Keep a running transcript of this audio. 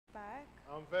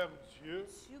envers Dieu,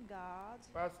 to God,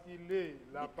 parce qu'il est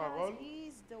la parole, because He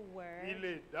is the Word, il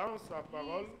est dans sa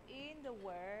parole, He is in the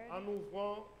Word, en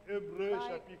ouvrant Hébreux by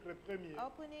chapitre 1er,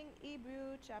 opening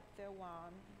Hebrew chapter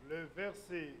 1. le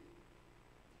verset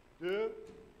 2,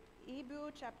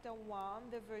 Hebrew chapter 1,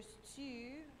 the verse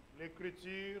 2,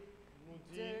 l'Écriture nous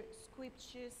dit the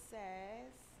scripture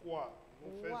says, quoi.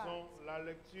 Nous What? faisons la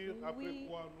lecture, après We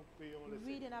quoi nous prions le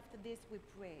read, Seigneur. and after this we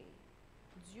pray.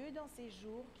 Dieu, dans ces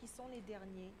jours qui sont les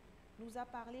derniers, nous a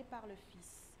parlé par le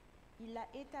Fils. Il l'a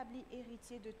établi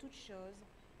héritier de toutes choses,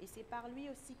 et c'est par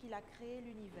lui aussi qu'il a créé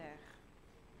l'univers.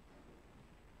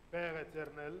 Père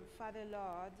éternel, Father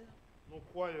Lord, nous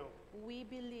croyons we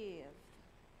believe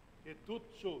que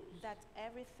toutes choses, that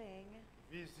everything,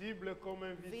 visibles comme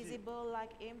invisibles, visible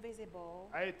like invisible,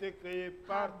 a été créée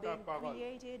par have ta been parole.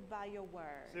 created by your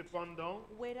word. Cependant,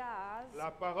 Whereas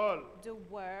la parole, the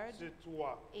word c'est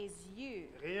toi. is you.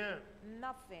 Rien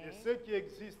Nothing de ce qui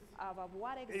existe of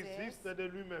what existe exists de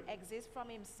lui-même. exists from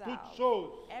himself. Toute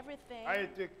chose Everything a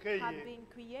été had créée been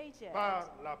created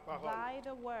par la parole. by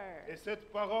the word. Et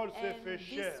cette parole s'est And fait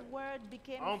chair this word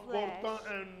became en portant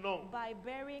flesh un nom, by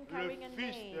carrying a le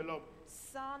Fils de name, l'homme.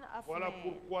 Son of Voilà Man.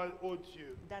 pourquoi, ô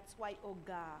Dieu, That's why, oh nous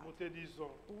God, te disons,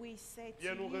 we say to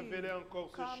viens nous révéler you, encore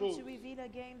ces come choses to reveal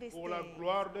again this pour la thing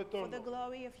gloire de ton for the nom,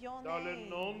 glory of your dans le name,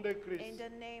 nom de in Christ, the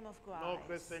name of notre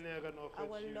Christ, Seigneur et notre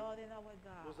our Dieu. Lord and our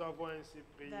God. Nous avons ainsi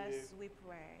prié. Thus we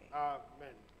pray.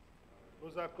 Amen.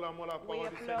 Nous acclamons la We parole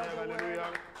du applaud Seigneur. the Alléluia.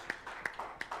 word.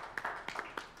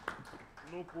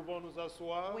 Nous pouvons nous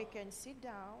asseoir. We can sit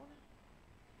down.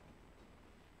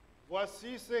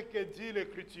 Voici ce que dit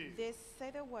l'Écriture. This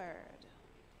say the word.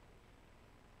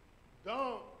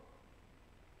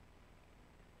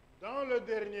 Dans le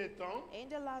dernier temps, In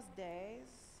the last days,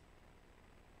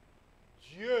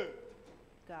 Dieu,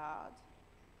 God,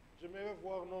 j'aimerais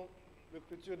voir non,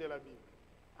 l'Écriture de la Bible.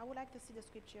 I would like to see the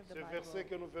scripture of the Ce verset Bible.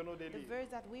 que nous venons de The lire. verse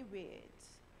that we read.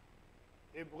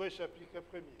 Hébreux chapitre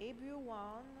 1er. Hebrew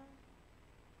 1.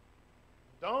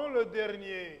 Dans le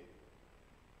dernier,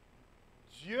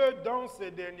 Dieu dans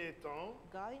ces derniers temps,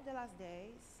 God in the last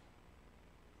days.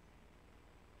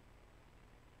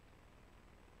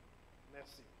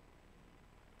 merci.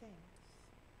 Thanks.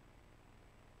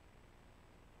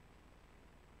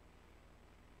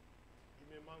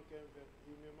 Il me manque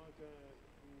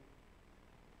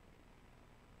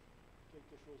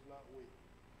quelque chose là, oui.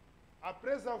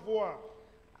 Après avoir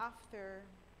After,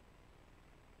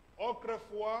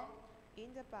 autrefois, in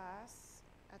the past,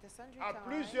 at a sundry à time,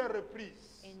 plusieurs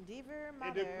reprises in divers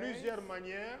et de plusieurs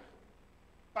manières,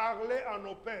 parlé à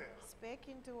nos pères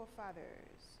speaking to our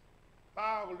fathers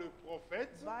par le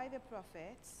prophète, by the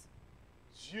prophets,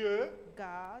 Dieu,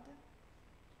 God,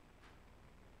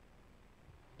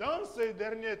 dans ces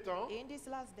derniers temps, in these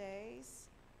last days,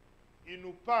 il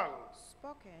nous parle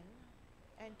spoken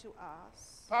unto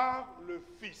us par le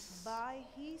Fils. by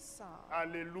His Son.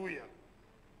 Alléluia.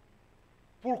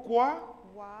 Pourquoi?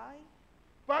 Why?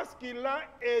 Parce qu'il a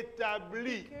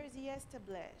établi Because He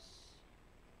established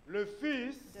le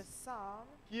Fils, the Son,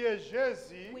 qui est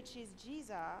Jésus, which is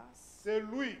Jesus, c'est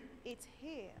lui, it's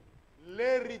Him,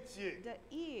 l'héritier. the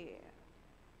heir.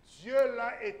 Dieu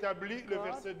l'a établi, le God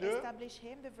verset 2. established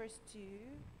Him, the verse 2.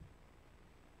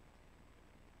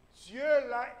 Dieu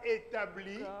l'a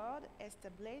établi, God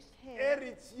established Him,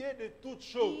 héritier de toutes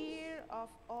choses, heir of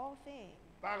all things,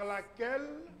 par lequel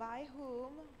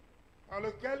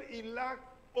il a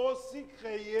aussi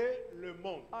créé le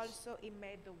monde. also He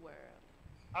made the world.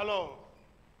 Alors,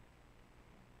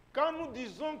 quand nous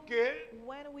disons que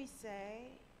When we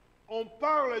say on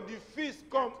parle du Fils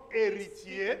comme that we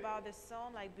héritier, speak about the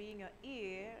Son like being an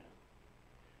heir,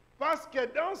 parce que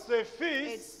dans ce it's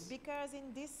Fils, because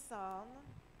in this Son,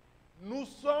 nous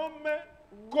sommes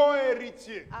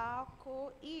co-héritiers. our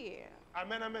co-heir.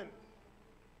 Amen, amen.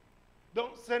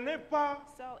 Donc, ce n'est pas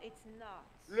So it's not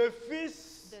le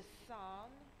Fils the Son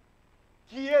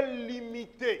qui est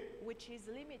limité which is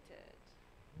limited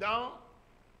dans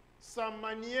sa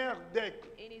manière d'être.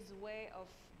 in His way of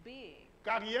being.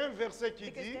 Car il y a un verset qui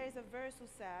Because dit, there is a verse who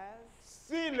says,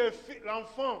 si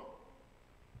l'enfant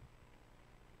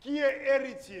qui est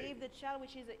héritier if the child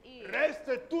which is an heir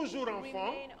reste toujours enfant,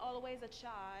 remain always a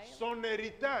child, son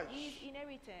héritage his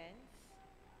inheritance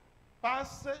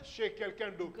passe chez quelqu'un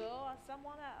d'autre. go on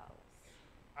someone else.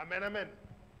 Amen, amen.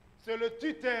 C'est le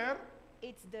tuteur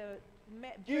It's the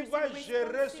qui person va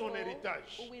gérer son responsible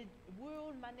héritage, who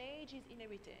will manage his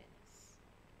inheritance,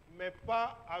 mais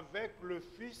pas avec le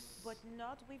Fils but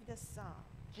not with the Son,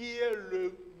 qui est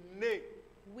le né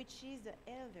which is the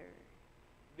elder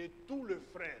de tous les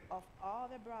frères. of all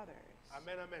the brothers.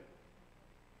 Amen, amen.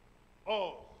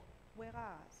 Or,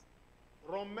 Whereas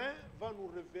Romain va nous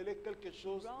révéler quelque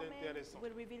chose Romans d'intéressant.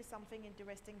 will reveal something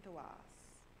interesting to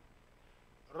us.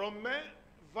 Romain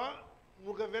va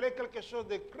nous révéler quelque chose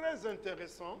de très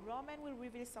intéressant, Romans will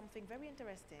reveal something very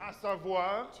interesting. à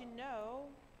savoir, To know,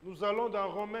 nous allons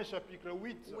dans Romains chapitre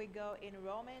 8. we go in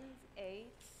Romans 8.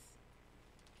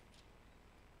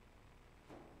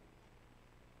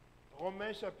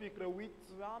 Romains chapitre 8.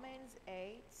 Romans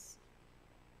 8.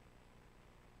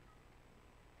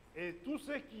 Et tout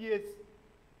ce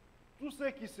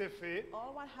qui s'est fait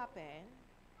All what happened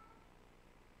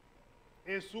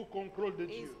est sous contrôle de is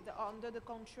Dieu. under the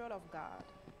control of God.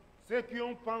 Ceux qui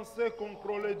ont pensé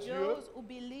contrôler Dieu, Those who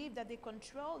believe that they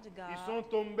controlled ils sont God,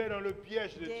 tombés dans le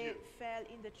piège de they Dieu. fell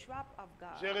in the trap of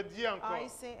Je God. redis encore. I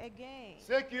say again,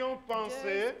 Ceux qui ont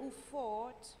pensé those who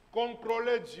thought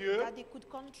contrôler Dieu, that they could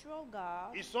control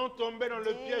God, ils sont tombés dans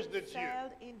le piège de they Dieu.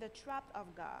 fell in the trap of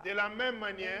God. De la même In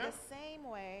manière, the same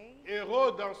way,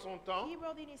 Hérode en son temps,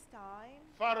 Herod in his time,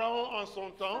 Pharaon en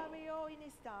son temps, Pharaoh in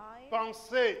his time,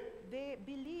 pensaient they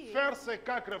believed faire ses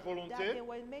quatre that volontés. they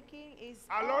were making his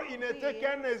Alors own il n'était will,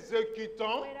 qu'un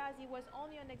exécutant whereas he was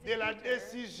only an de la executor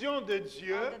décision de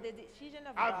Dieu of the decision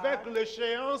of avec God,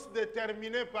 l'échéance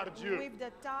déterminée par Dieu. with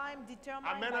the time determined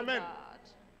Amen, by amen. God.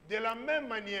 De la même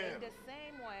manière, In the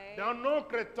same way, dans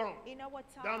notre temps, in our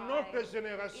dans time, notre in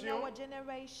génération, our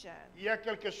generation, il y a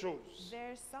quelque chose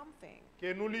there's something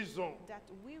que nous lisons. that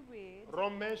we read,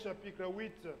 Romains chapitre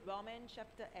 8. Romans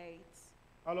chapter 8,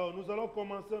 Alors nous allons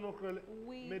commencer notre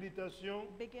we méditation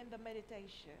begin the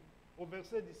meditation au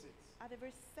verset 17. at the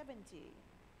verse 70.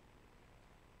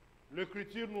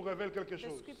 L'Écriture nous révèle quelque The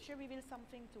chose. scripture reveals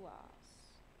something to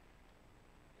us.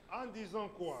 En disant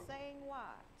quoi? Saying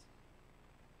what?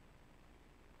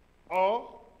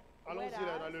 Or, allons-y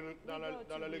Whereas, dans we go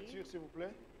dans la to lecture, s'il vous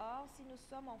plaît. Or, si nous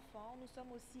sommes enfants, nous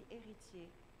sommes aussi héritiers,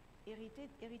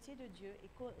 héritiers de Dieu et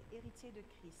co-héritiers de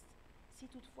Christ, si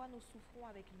toutefois nous souffrons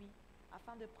avec lui,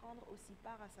 afin de prendre aussi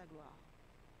part à sa gloire.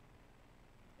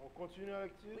 On continue la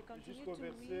lecture We continue jusqu'au to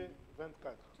verset read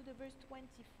 24. To the verse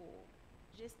 24.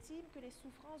 J'estime que les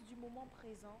souffrances du moment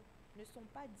présent ne sont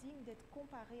pas dignes d'être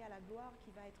comparées à la gloire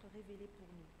qui va être révélée pour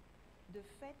nous. De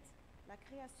fait, la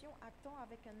création attend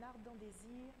avec un ardent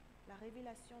désir la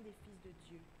révélation des fils de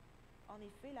Dieu. En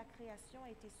effet, la création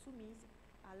a été soumise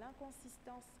à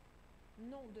l'inconsistance,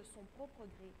 non de son propre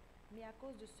gré, mais à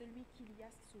cause de celui qui l'y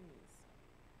a soumise.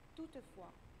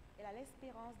 Toutefois, elle a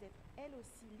l'espérance d'être elle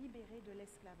aussi libérée de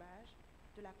l'esclavage,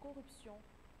 de la corruption,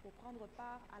 pour prendre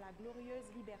part à la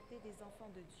glorieuse liberté des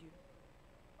enfants de Dieu.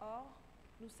 Or,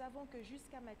 nous savons que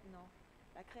jusqu'à maintenant,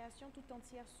 la création tout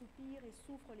entière soupire et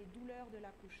souffre les douleurs de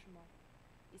l'accouchement.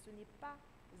 Et ce n'est pas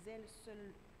elle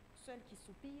seule qui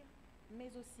soupire,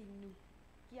 mais aussi nous,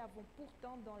 qui avons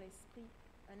pourtant dans l'esprit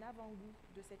un avant-goût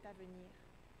de cet avenir.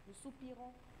 Nous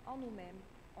soupirons en nous-mêmes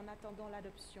en attendant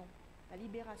l'adoption, la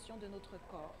libération de notre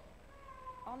corps.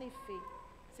 En effet,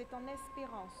 c'est en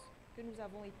espérance que nous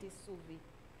avons été sauvés.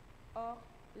 Or,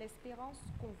 l'espérance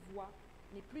qu'on voit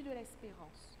n'est plus de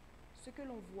l'espérance. Ce que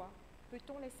l'on voit,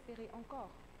 peut-on l'espérer encore?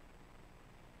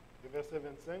 Le verset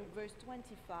 25. Verse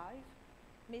 25.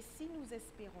 Mais si nous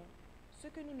espérons ce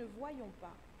que nous ne voyons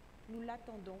pas, nous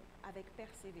l'attendons avec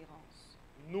persévérance.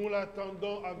 Nous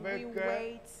l'attendons avec We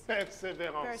wait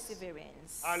persévérance.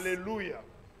 Perseverance. Alléluia.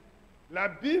 La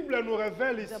Bible nous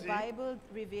révèle The ici Bible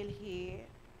reveals here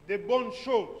des bonnes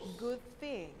choses. good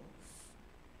things.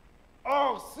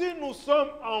 Or, si nous sommes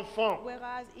enfants,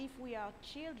 Whereas if we are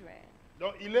children,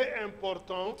 donc il est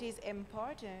important it is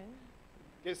important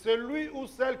que celui ou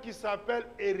celle qui s'appelle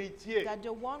héritier, that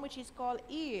the one which is called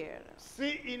heir,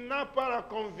 s'il n'a pas la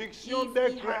conviction if he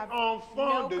d'être have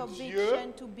enfant no de Dieu,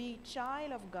 conviction to be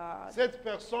child of God, cette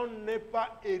personne n'est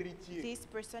pas héritier. this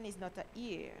person is not an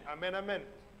heir. Amen, amen.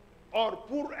 Or,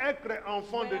 pour être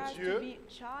enfant de Whereas to Dieu, be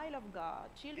child of God,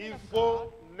 children il of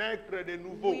faut God, naître de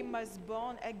nouveau. we must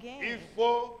born Il again,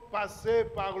 faut passer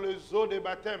par les eaux de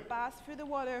baptême pass through the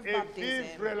water of et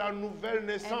vivre baptism, la nouvelle and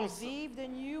naissance. live the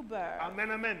new birth.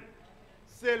 Amen, amen.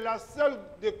 C'est la seule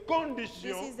des This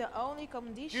conditions is the only qui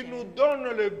nous condition donne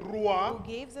le droit who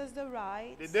gives us the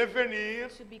right de devenir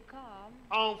to become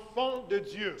enfants de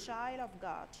Dieu. child of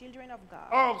God, children of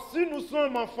God. Or, si nous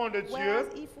sommes enfants de Whereas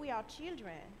Dieu, if we are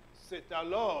children, c'est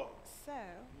alors so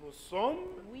nous sommes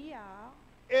we are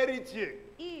héritiers.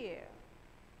 heir.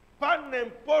 Pas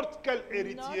n'importe quel Not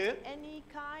héritier, any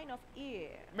kind of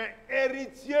heir, mais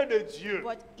héritier de Dieu.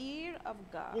 but heir of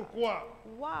God. Pourquoi?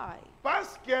 Why?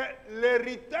 Parce que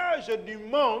l'héritage du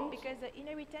monde, Because the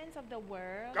inheritance of the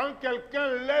world, quand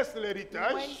quelqu'un laisse when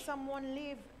l'héritage, someone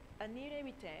leaves an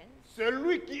inheritance,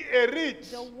 celui qui hérite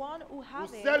the one who ou have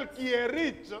celle it, qui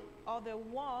hérite, or the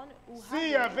one who s'il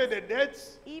y avait have des it,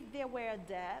 dettes, if there were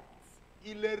debts,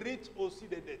 il hérite aussi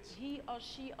des dettes he or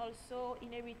she also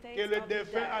inheritates que le of the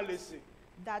défunt a debts laissées.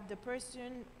 that the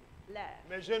person left.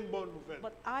 Mais j'ai une bonne nouvelle.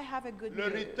 But I have a good news.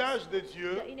 L'héritage de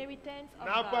Dieu The inheritance of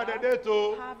n'a pas de God dette.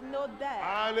 Oh. have no debt.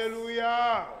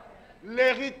 Alléluia.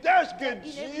 L'héritage que The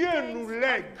Dieu nous inheritance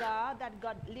lègue, of God that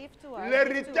God leaves to us,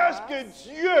 l'héritage gives to que us,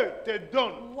 Dieu te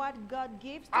donne what God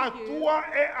gives to à you, toi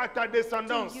et à ta to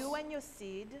descendance. you and your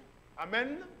seed,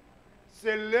 Amen.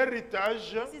 C'est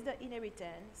l'héritage this is the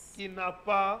inheritance qui n'a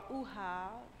pas who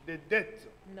have de dette.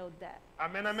 no debt.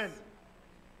 Amen, amen.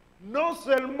 Non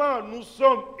seulement nous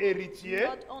sommes héritiers,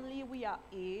 Not only we are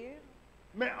heirs,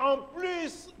 mais en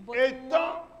plus, but étant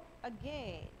more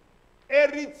again,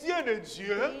 héritiers de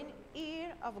Dieu, being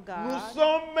heir of nous God,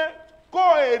 sommes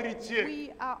co-héritiers.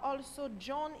 we are also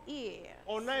joint heirs.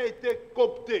 On a été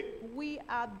cooptés. We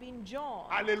have been joined.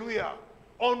 Alléluia.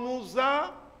 On nous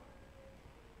a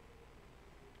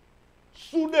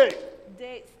soudés.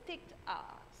 They sticked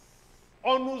us.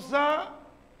 On nous a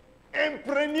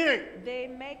imprégnés. They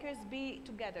make us be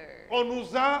together. On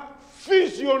nous a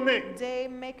fusionnés They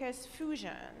make us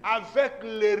fusion avec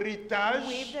l'héritage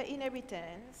with the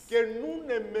inheritance que nous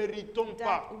ne méritons pas.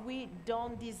 that we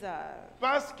don't deserve.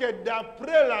 Parce que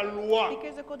d'après la loi,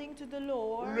 Because according to the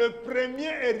law, le premier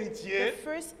the héritier,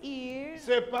 first heir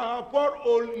c'est par rapport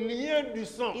au lien du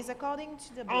sang, is according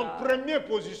to the en blood première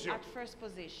position. at first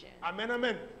position. Amen,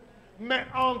 amen. Mais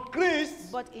en Christ,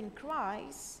 But in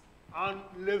Christ,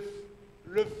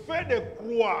 le fait de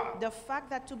croire the fact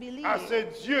that to believe à ce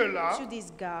Dieu-là, to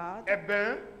this God, eh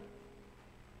bien,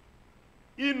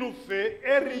 il nous fait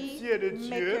héritiers de He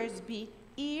make Dieu, us be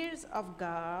heirs of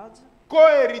God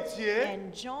co-héritiers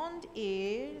and joint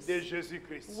heirs de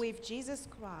Jésus-Christ. with Jesus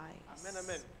Christ. Amen,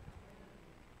 amen.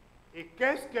 Et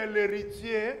qu'est-ce que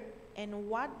l'héritier And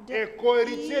what et the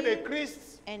co-héritier de heir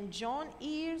Christ and joint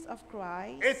heirs of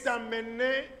Christ est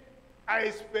amené à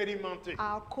expérimenter?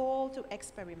 are called to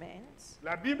experiment.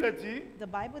 La Bible dit, The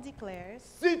Bible declares,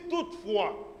 si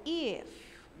toutefois if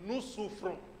nous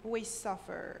souffrons, we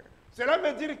suffer, cela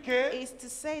veut dire que is to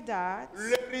say that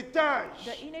l'héritage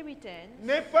the inheritance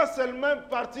n'est pas seulement une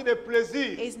partie de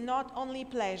plaisir, is not only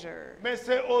pleasure, mais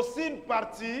c'est aussi une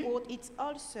partie but it's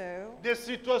also des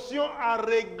situations à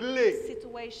régler,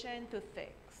 situation to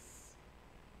fix,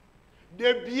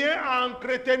 des biens à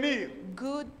entretenir.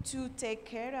 good to take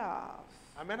care of.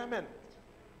 Amen, amen.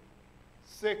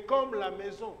 C'est comme la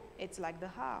maison. It's like the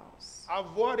house.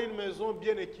 Avoir une maison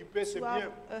bien équipée, c'est To bien.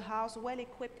 have a house well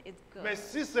equipped is good. Mais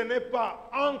si ce n'est pas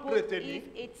But entretenu, if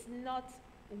it's not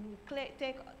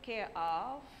take care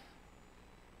of,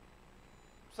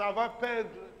 ça va perdre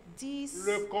this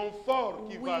le confort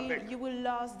qui va avec. you will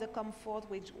lose the comfort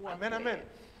which one Amen, with. amen.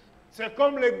 C'est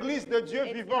comme l'église de Dieu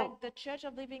It's vivant. like the church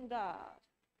of living God.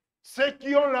 Ceux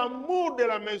qui ont l'amour de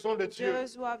la maison de Dieu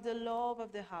Those who have the love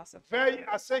of the house of God. veillent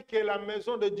à ce que la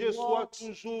maison de Dieu soit Watch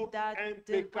toujours that the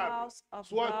impeccable, house of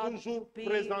soit God toujours be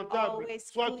présentable, always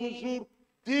soit clean, toujours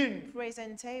digne.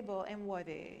 presentable and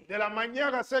worthy. De la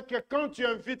manière à ce que quand tu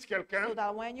invites quelqu'un, So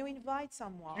that when you invite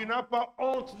someone, tu n'as pas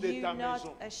honte de you're ta not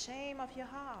maison. ashamed of your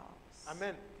house.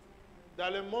 Amen. Dans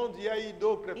le monde, il y a eu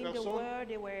d'autres In the personnes. world,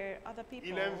 there were other people.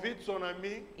 Il invite son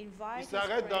ami, il invite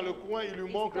s'arrête his dans le friend, coin, il lui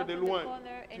he montre stop de in the loin.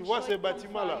 corner Tu and vois show ces it from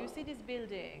bâtiments-là, far. You see this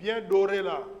building? bien dorés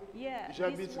là. Yeah,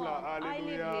 J'habite this là. one. I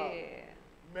live Alléluia. here.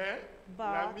 Mais But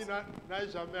l'ami n'a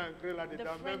jamais entré The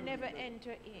là-dedans. friend Même, never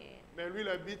enter in, mais lui, il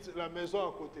habite la maison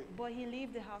à côté. but he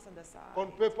leave the house on the side. On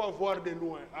ne peut pas voir de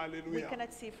loin. We Alléluia.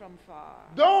 cannot see from far.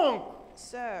 Donc,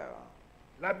 So,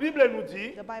 la Bible nous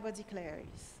dit, the Bible declares,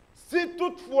 si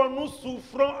toutefois nous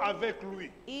souffrons avec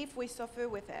lui, if we suffer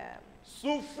with him,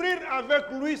 souffrir avec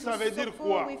lui, ça to veut dire suffer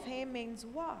quoi? with him means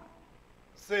what?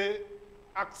 C'est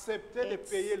accepter de It's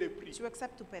payer le prix. to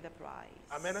accept to pay the price.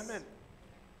 Amen, amen.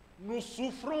 Nous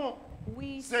souffrons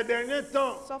We ces derniers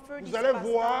temps. suffer Vous this allez past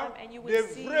voir time, and you des will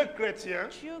see vrais chrétiens.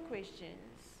 true Christians.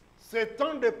 Ces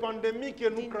temps de pandémie que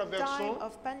nous In traversons, time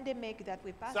of pandemic that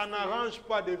we pass ça through, n'arrange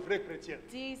pas de vrais chrétiens.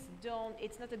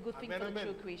 it's not a good thing Amen, for the amen.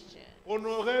 true Christian. On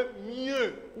aurait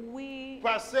mieux We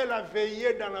passé la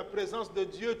veillée dans la présence de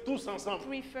Dieu tous ensemble.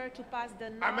 prefer to pass the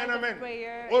night Amen, of amen.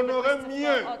 prayer On in the aurait presence of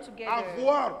mieux God all together.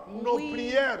 avoir nos We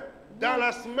prières dans la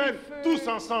would semaine prefer tous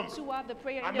ensemble. to have the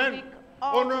prayer in Amen. the week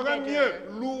all On aurait together.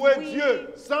 mieux louer We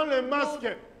Dieu sans le masque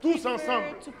would tous prefer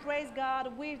ensemble. to praise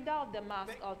God without the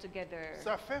mask all together.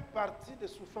 Ça fait partie des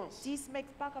souffrances. This makes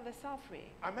part of the suffering.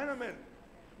 Amen, amen.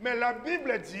 Mais la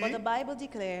Bible dit, But the Bible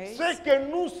declares ce que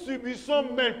nous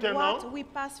subissons maintenant what we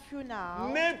pass through now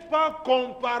n'est pas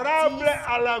comparable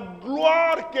à la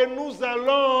gloire que nous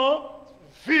allons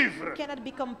vivre. cannot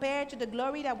be compared to the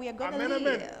glory that we are going to Amen,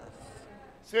 amen. live.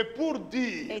 C'est pour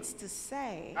dire It's to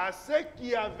say, à ceux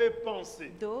qui avaient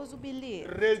pensé those who believe,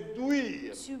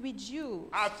 réduire, to reduce,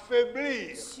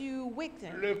 affaiblir to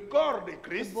weaken le corps de the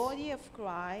Christ, body of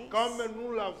Christ, comme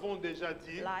nous l'avons déjà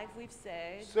dit, like we've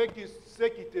said, ce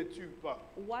qui te tue pas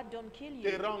what don't kill te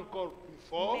you rend encore plus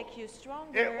fort. make you Et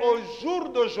stronger. au jour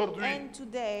d'aujourd'hui, And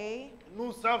today,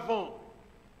 nous savons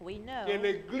we know que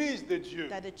l'Église de Dieu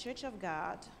that the Church of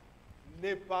God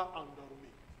n'est pas endormie.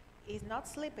 is not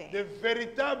sleeping. De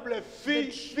véritables The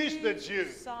fils de Dieu,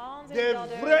 sons and des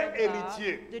daughters vrais of God,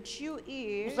 héritiers. the true Vous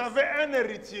ears, savez, un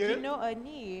héritier, you know, an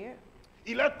ear,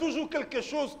 il a toujours quelque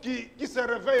chose qui se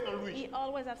réveille en lui. he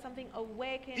always has something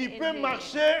awakened Il in peut him.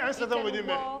 marcher, un He certain moment, can il dit,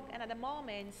 mais walk, and at the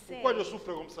moment say, pourquoi je souffre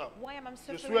comme ça? why am I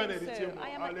Je suis un suffering héritier, so? moi.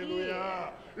 I am an Alléluia.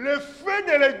 ear. Le fait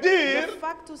de le The dire,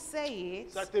 fact to say it,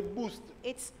 ça te booste,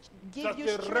 it's ça give you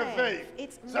te réveille, strength,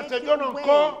 it's ça make te you donne awake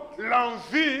encore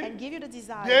l'envie and give you the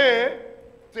desire de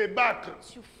te battre.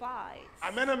 to fight.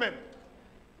 Amen, amen.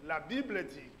 La Bible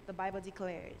dit The Bible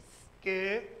declares,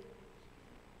 que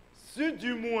si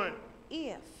du moins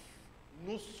if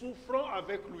nous souffrons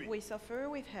avec lui, we suffer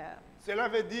with him, cela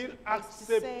veut dire it's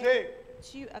to accepter say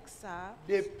to accept,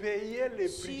 de payer les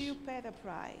to prix. pay the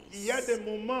Il y a des price.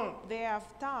 moments There are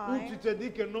où tu times te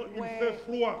dis que non, il where fait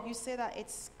froid. you say that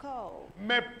it's cold,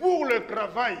 Mais pour le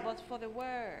travail, but for the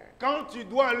word, quand tu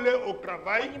dois aller au when you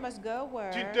travail, must go tu where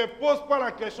ne te poses pas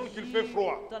la question qu'il fait you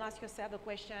froid. don't ask yourself the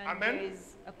question, Amen. there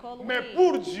is a cold Mais wind.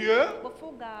 pour Dieu, But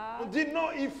for on God, dit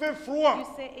non, il fait you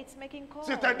froid. say it's making cold.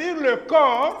 C'est-à-dire le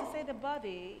corps To say the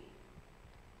body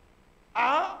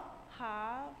a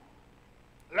have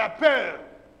la peur.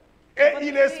 Et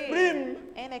il exprime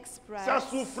and express sa the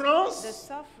souffrance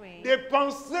suffering, de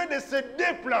penser de se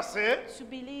déplacer to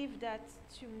believe that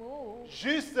to move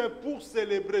juste pour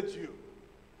célébrer Dieu.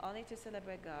 only to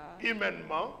celebrate God.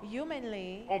 Humainement,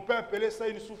 Humanly, on peut appeler ça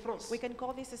une souffrance. we can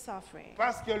call this a suffering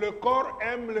Parce que le corps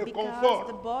aime le because the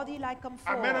confort. body like comfort.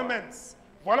 Amen, amen.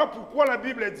 Voilà pourquoi la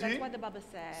Bible That's dit, what the Bible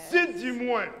says. si du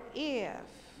moins If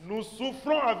nous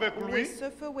souffrons avec we lui,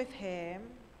 suffer with him,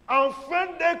 afin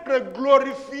d'être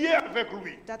glorifiés avec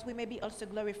lui. that we may be also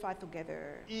glorified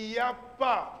together. Il n'y a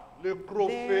pas le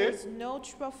trophée There's no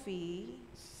trophy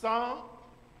sans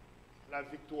la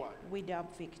victoire. without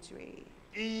victory.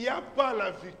 Il n'y a pas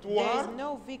la victoire There's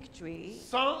no victory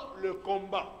sans le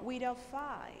combat. without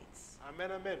fight.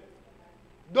 Amen, amen.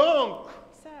 Donc,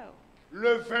 So,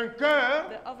 le vainqueur,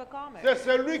 the overcomer c'est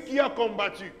celui qui a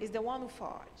combattu. is the one who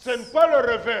fought. Ce n'est pas le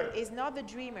revers. Is not the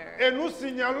dreamer. Et nous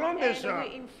signalons déjà, And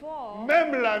we inform,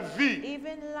 même la vie,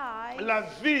 even life, la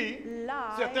vie,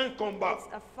 c'est un combat.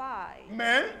 it's a fight.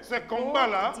 Mais ce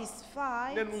combat-là But this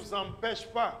fight ne nous empêche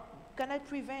pas cannot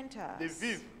prevent de us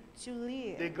vivre, to de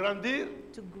live, grandir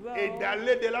to grow, et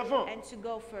d'aller de l'avant. and to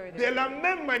go De further. la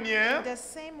même manière, The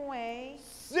same way,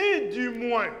 si du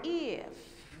moins if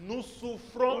nous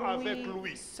souffrons avec we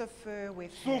lui, suffer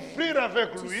with him, souffrir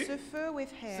avec to lui, suffer with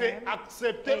c'est him,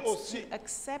 accepter it's aussi to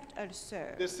accept also,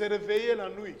 de se réveiller la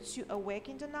nuit to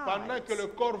awaken the pendant night, que le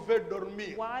corps veut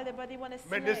dormir, while the body wants to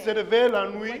mais de se sleep, réveiller la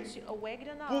but nuit to awake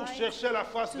the pour night, chercher la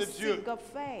face to de Dieu seek God's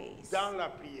face dans la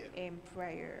prière. in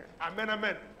prayer. Amen,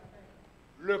 amen.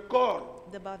 Le corps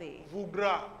The body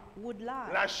voudra, would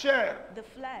lie, la chair the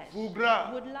flesh voudra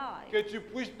would lie, que tu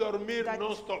puisses dormir that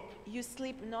non-stop. you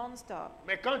sleep non-stop.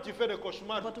 Mais quand tu fais des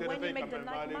cauchemars, But tu te when you réveilles make quand the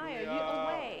même. nightmare, you Alléluia.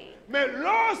 awake. Mais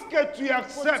lorsque tu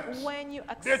acceptes But when you de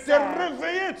accept te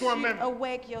réveiller toi-même to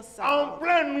awake en yourself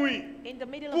pleine nuit in the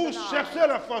middle pour of the night chercher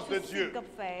la face de to Dieu, seek God's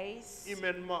face,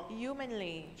 humainement,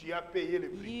 humanly, tu as payé le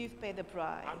prix. you've paid the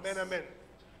price. Amen, amen.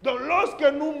 Donc lorsque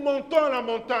nous montons à la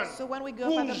montagne So when we go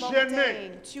pour up the gêner,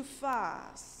 mountain too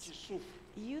fast, tu souffres,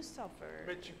 you suffer,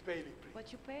 mais tu payes le prix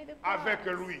but you pay the avec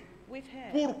price lui. with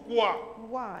him. Pourquoi?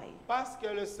 Why? Parce que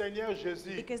le Seigneur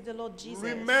Jésus Because the Lord Jesus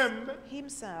lui-même,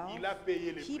 himself, il a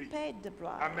payé le he prix. paid the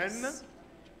price. Amen.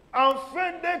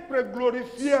 Afin d'être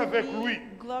glorifié To avec be lui.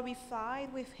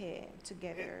 glorified with him Et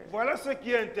together. voilà ce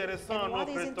qui est intéressant And en what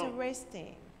is notre temps.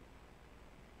 interesting,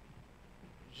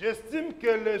 J'estime que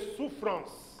les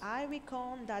souffrances I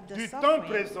reckon that the du temps suffering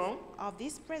présent of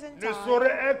this present ne time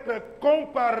sauraient être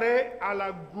comparées à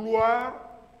la gloire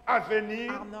à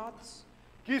venir are not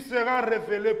qui sera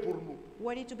révélée pour nous.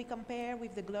 worthy to be compared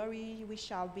with the glory which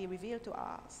shall be revealed to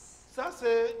us. Ça,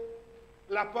 c'est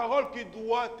la parole qui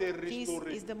doit te This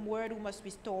restaurer. is the word who must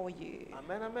restore you.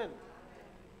 Amen, amen.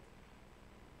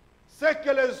 ce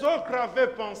que les autres avaient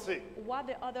pensé, what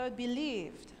the other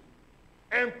believed,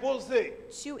 imposé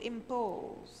to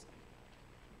impose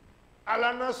à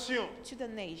la nation, to the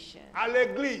nation, à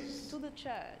l'église. to the Vous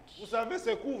church. savez,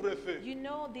 ce couvre-feu You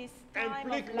know, this time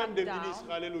implique of même des ministres.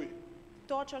 lockdown Alléluia.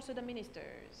 touch also the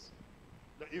ministers.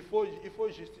 Donc, il faut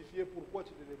justifier pourquoi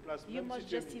tu te déplaces. You Même must si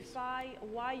tu es ministre. justify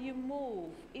why you move,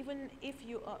 even if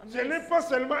you are a Ce n'est minister. pas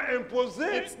seulement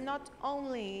imposé It's not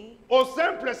only aux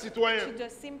simples to citoyens, the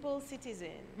simple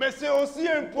citizen, mais c'est aussi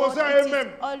but imposé à it is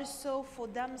eux-mêmes. also for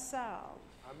themselves.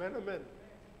 Amen, amen.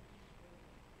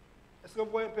 Est-ce que vous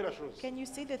voyez un peu la chose? Can you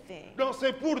see the thing? Donc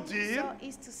c'est pour dire, So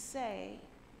is to say,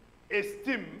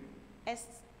 estime as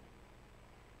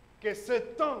que ce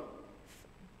temps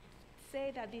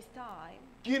say that this time,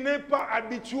 qui n'est pas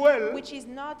habituel which is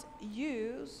not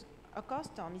used,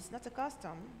 accustomed, it's not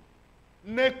accustomed,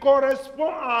 ne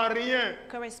correspond à rien,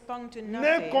 correspond to n'est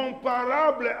nothing,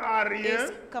 comparable à rien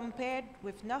is compared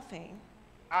with nothing,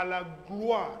 à la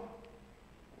gloire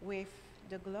with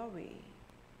the glory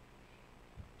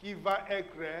qui va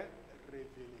être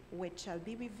révélée. which shall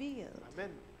be revealed. Amen.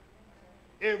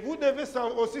 Et vous devez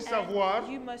aussi savoir,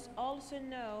 And you must also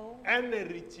know un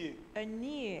héritier, a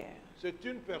near, c'est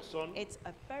une personne it's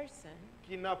a person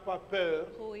qui n'a pas peur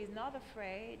who is not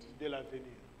afraid de l'avenir.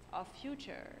 of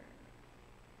future.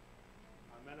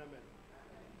 Amen, amen.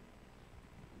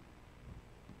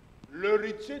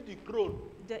 L'héritier du trône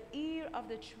The heir of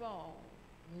the throne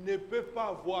ne peut pas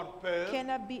avoir peur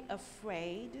cannot be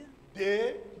afraid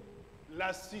de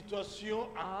la situation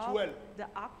of actuelle. the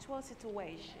actual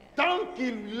situation. Tant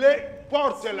qu'il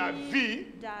porte la vie,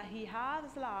 That he has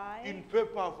il ne life, peut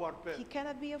pas avoir peur. he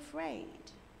cannot be afraid.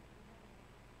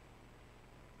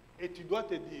 Et tu dois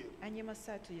te dire, And you must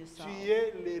say to yourself, tu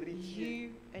es l'héritier.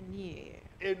 you a near,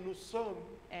 Et nous sommes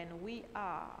and we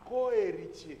are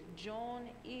co-héritiers joined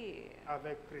heir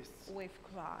avec Christ. with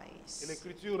Et Christ.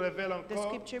 l'Écriture révèle The encore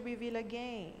scripture reveal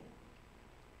again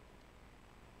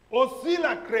aussi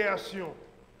la création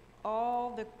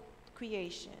all the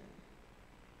creation.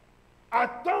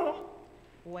 attend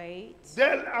Wait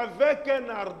d'elle avec un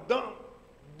ardent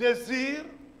désir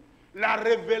la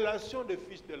révélation du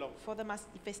Fils de l'homme. for the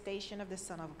manifestation of the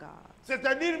Son of God.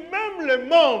 C'est-à-dire même le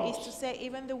monde Is to say,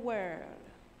 even the world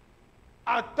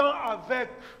attend avec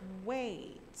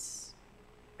waits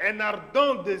un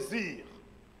ardent désir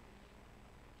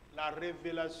la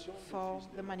révélation for du Fils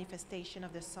the de l'homme. manifestation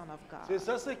of the Son of C'est God.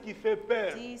 ça ce qui fait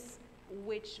peur This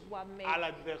which what à makes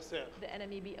l'adversaire. the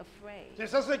enemy be afraid. C'est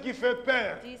ça ce qui fait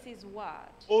peur This is what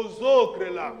aux autres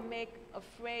là. will make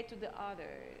afraid to the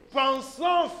others.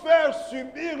 Pensant faire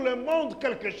subir le monde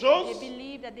quelque They chose,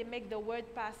 believe that they make the word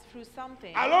pass through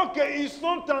something. alors qu'ils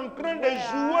sont en train de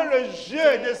Whereas jouer le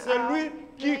jeu de they celui are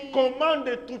qui playing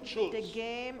commande toutes choses. The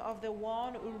game of the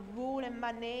one who rule and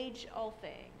manage all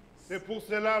things. C'est pour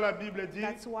cela la Bible dit,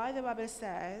 That's why the Bible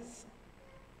says,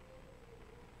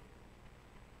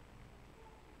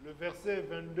 le verset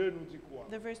 22 nous dit quoi?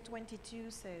 the verse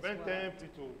 22 says 21 what?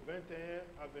 plutôt, 21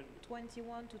 à 22.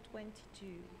 21 to 22.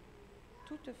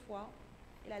 Toutefois,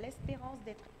 elle a l'espérance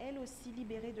d'être elle aussi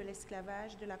libérée de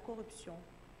l'esclavage, de la corruption,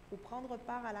 pour prendre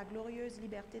part à la glorieuse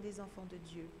liberté des enfants de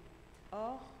Dieu.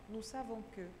 Or, nous savons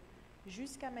que,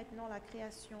 jusqu'à maintenant, la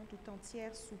création tout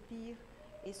entière soupire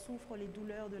et souffre les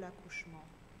douleurs de l'accouchement.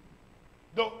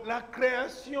 Donc la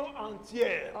création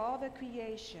entière All the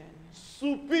creation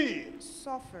soupire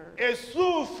suffer et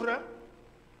souffre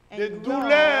des and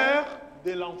douleurs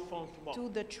de l'enfantement. to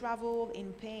the travel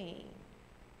in pain.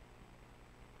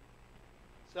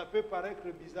 Ça peut paraître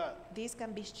bizarre, This can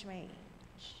be strange,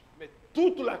 mais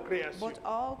toute la création but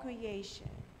all creation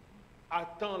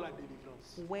attend la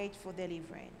délivrance. wait for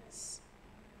deliverance.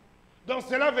 Donc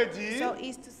cela veut So dire,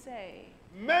 is to say,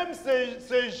 même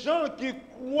ces gens qui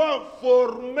croient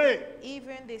former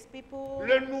even these people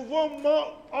le nouveau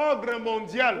ordre who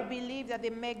mondial, believe that they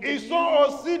make the ils new sont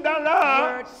aussi dans la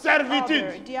world order,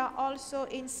 servitude. they are also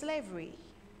in slavery.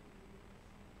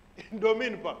 Ils ne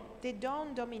dominent pas, They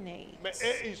don't dominate, mais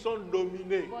eux, ils sont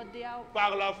dominés but they are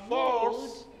par la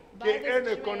force ruled by qu'eux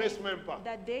ne the connaissent strength même pas.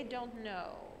 that they don't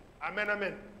know. Amen,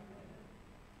 amen.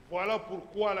 Voilà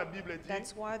pourquoi la Bible dit,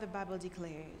 That's why the Bible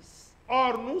declares,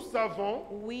 or nous savons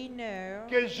we know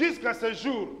que jusqu'à ce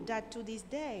jour, that to this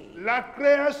day, la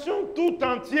création tout the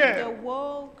entière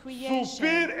world creation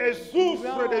soupire et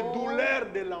souffre des grows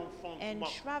douleurs de and l'enfantement.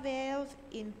 travels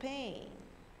in pain.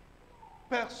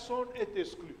 Personne n'est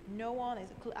exclu, No one is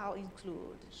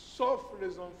included sauf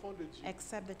les enfants de Dieu.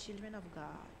 except the children of God.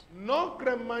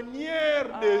 Notre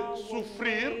manière de Our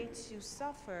souffrir way to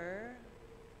suffer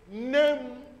ne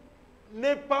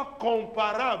n'est pas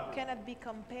comparable cannot be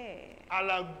compared à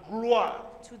la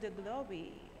gloire to the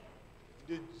glory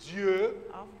de Dieu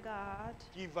of God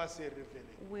qui va se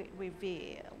révéler.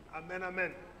 Revealed. Amen,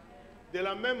 amen. De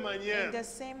la même manière, In the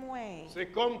same way, c'est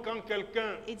comme quand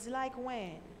quelqu'un it's like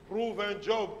when trouve un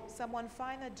job, someone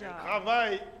finds a un job,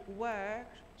 travail, work,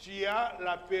 tu as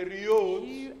la période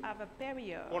you have a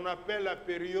period qu'on appelle la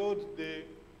période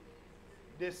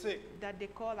d'essai. that they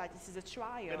call like this is a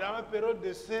Et dans trial. la période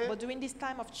d'essai, But during this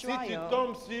time of si tu trial,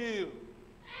 tombes sur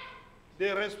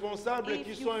des responsables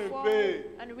qui if you sont un fall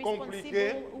peu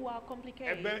compliqués, unresponsible who are eh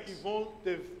complicated, bien, ils vont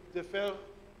te faire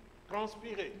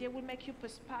transpirer. they will make you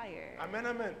perspire. Amen,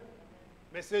 amen.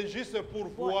 Mais c'est juste pour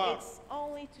But voir it's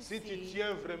only to si tu see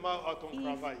tiens vraiment à ton if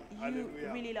travail. you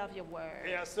Alléluia. really love your Et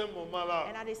word. à ce moment-là,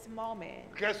 And at this moment,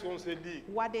 qu'est-ce qu'on se dit?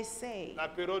 what they say, La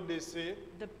période d'essai,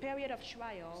 the period of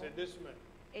trial, c'est 2 semaines,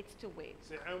 it's 2 weeks,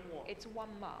 c'est 1 mois, it's 1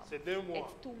 month, c'est 2 mois.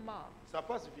 it's 2 months. Ça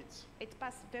passe vite. It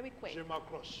passes very quick. Je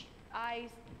m'accroche. I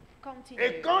continue.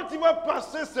 Et quand tu vas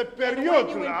passer cette And when you will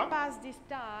période-là, pass this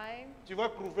time, tu vas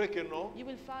trouver que non, you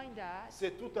will find that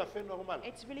c'est tout à fait normal.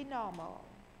 it's really normal.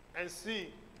 Ainsi,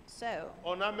 So,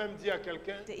 on a même dit à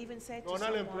quelqu'un, they even said to on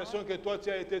a l'impression someone, que toi, tu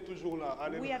as été toujours là. we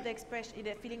Alléluia. have the expression,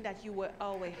 the feeling that you were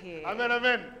always here. Amen,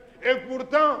 amen. Et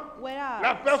pourtant, Whereas,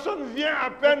 la personne vient à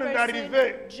the peine person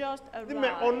d'arriver. just Dit, mais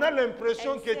arrived on a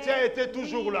l'impression and que tu as said, été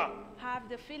toujours "We là. have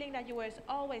the feeling that you were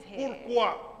always here."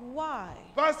 Pourquoi? Why?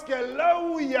 Parce que là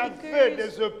où il y avait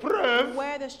Because des épreuves,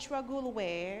 where the struggle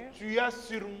were, tu as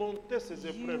surmonté ces you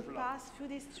épreuves-là. pass through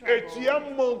this Et struggle. tu as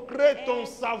montré ton And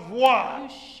savoir. you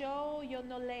show your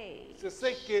knowledge C'est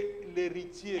ce que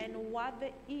l'héritier and what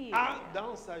the ear a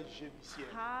dans sa gémicière.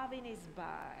 have in his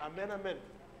bag. Amen, amen.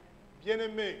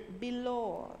 Bien-aimé,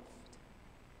 Beloved,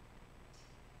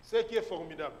 ce qui est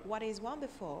formidable, what is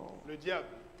wonderful, le diable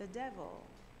the devil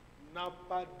n'a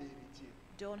pas d'héritier.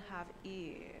 don't have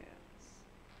ears.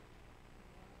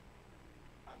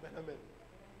 Amen, amen.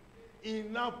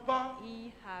 Il n'a pas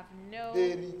He have no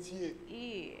d'héritier.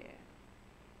 ear.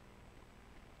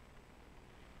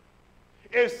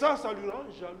 Et ça lui rend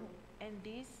jaloux. And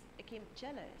this make him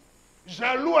jealous.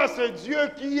 Jaloux à ce Dieu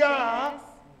qui a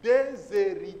des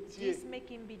héritiers. This make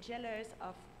him be jealous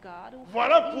of God who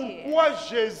Voilà have ears. pourquoi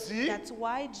Jésus, That's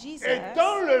why Jesus,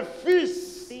 étant le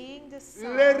Fils, being the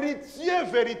Son, l'héritier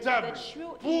véritable, the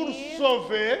true pour heir,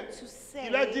 sauver, to save,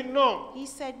 il a dit non, he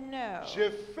said no. je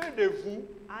fais de vous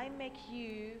I make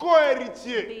you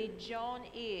co-héritier be joint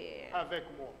heir avec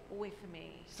moi. with me.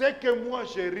 C'est que moi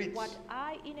j'hérite. What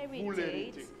I Vous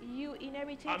l'héritez. inherited, you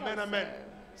inherited Amen, also. amen.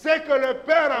 C'est que le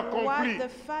Père accomplit, What the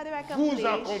Father vous accomplished,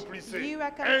 accomplissez. you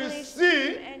accomplished,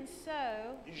 Ainsi, and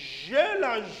so j'ai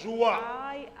la joie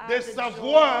I have de the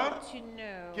savoir joy to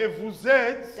know que vous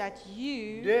êtes that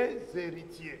you des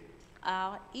héritiers.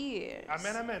 are heirs.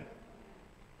 Amen, amen.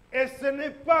 Et ce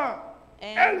n'est pas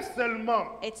And elle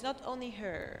seulement, it's not only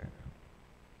her,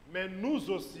 mais nous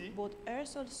aussi, but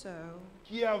us also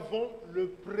qui avons le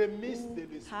prémisse de who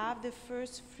l'esprit. have the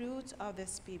first fruits of the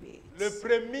Spirit. Le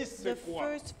prémisse, The c'est quoi?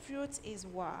 first fruit is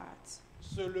what?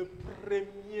 C'est le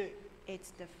premier.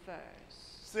 It's the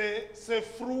first. C'est ce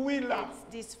fruit-là.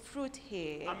 It's this fruit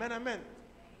here. Amen, amen.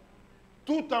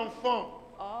 Tout enfant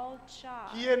All qui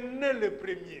child est né le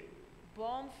premier,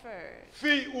 born first,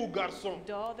 fille ou garçon,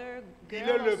 daughter, il girl,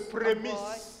 est le or boy,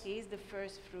 prémisse he is the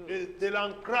first fruit de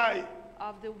l'entraille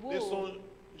of the de son womb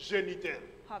géniteur.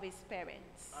 of his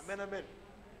parents. Amen, amen.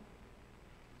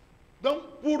 Donc,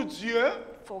 pour Dieu,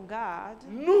 For God,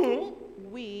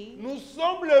 nous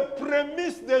sommes le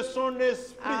prémisse de son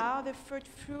esprit. are the first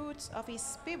fruits of his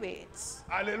Spirit.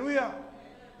 Alléluia.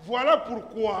 Voilà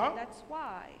pourquoi, That's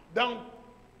why dans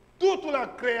toute la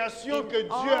création que in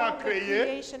Dieu a all the créée,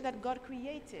 creation that God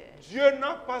created, Dieu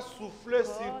n'a pas soufflé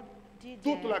sur God didn't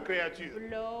toute la créature.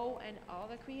 blow and all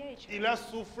the creation. Il a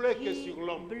soufflé que He sur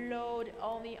l'homme. blowed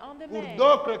only on the Pour man.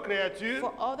 d'autres créatures,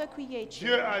 For other creation,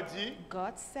 Dieu a dit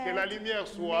God que said, la lumière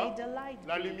soit, "May the light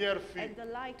la be," lumière fut. and the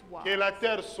light was. Que la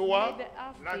terre soit, May the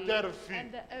earth la be, terre fut.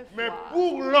 and the earth Mais was.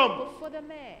 pour l'homme, But for the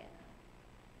man,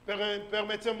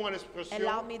 permettez-moi l'expression,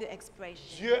 allow me the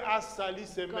expression, Dieu a sali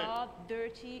ses mains God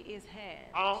dirty his hand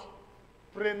en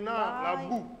prenant la by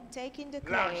boue, taking the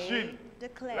l'argile,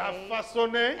 clay, la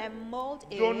façonner, and mold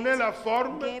it, donner la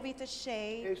forme gave it a et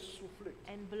shape, souffler.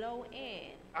 and blow in.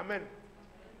 Amen.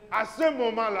 À ce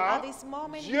moment-là, At this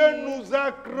moment Dieu here, nous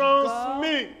a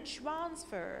transmis God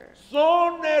transfers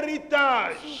son to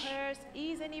héritage. her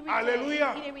his inheritance.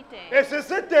 Alléluia. Inheritance. Et c'est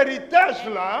cet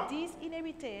héritage-là This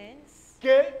inheritance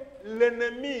que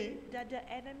l'ennemi that the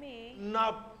enemy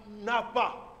n'a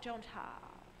pas. don't have.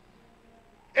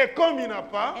 Et comme il n'a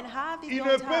pas, And have il don't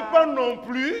ne peut have, pas non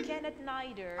plus cannot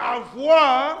neither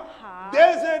avoir have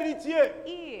des héritiers.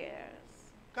 heirs.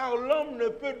 Car l'homme ne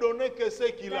peut donner que ce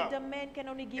qu'il a. That the man can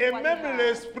only give Et what he même has.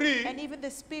 l'esprit And even the ne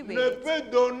spirit peut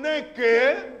donner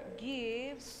que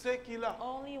gives ce qu'il a.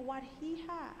 only what he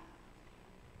has.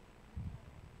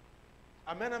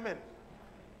 Amen, amen.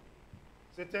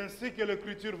 C'est ainsi que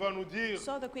l'Écriture va nous dire,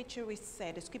 So the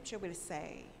scripture will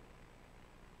say,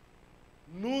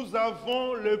 nous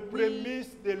avons le we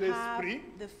prémisse de have l'esprit.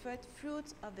 the first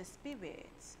fruits of the spirit,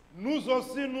 Nous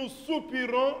aussi, nous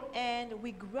soupirons and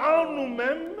we en grow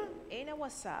nous-mêmes in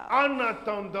ourselves, en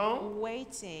attendant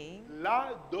waiting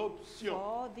l'adoption.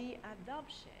 for the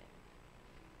adoption.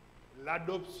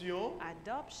 L'adoption,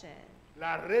 Adoption,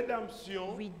 la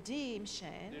rédemption redemption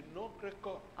de notre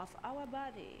corps. of our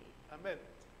body. Amen.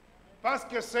 Parce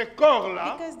que ce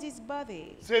corps-là, Because this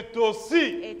body, c'est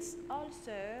aussi it's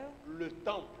also le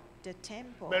temple. the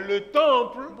temple. Mais le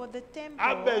temple But the temple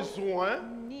a besoin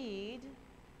need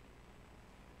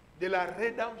de la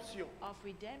rédemption. of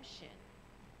redemption.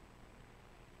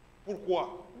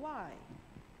 Pourquoi? Why?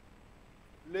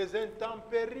 Les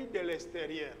intempéries de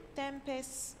l'extérieur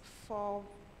Tempests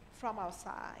from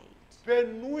outside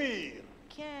peuvent nuire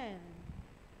can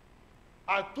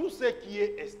à tout ce qui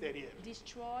est extérieur.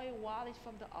 destroy what is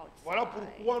from the outside. Voilà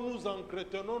pourquoi nous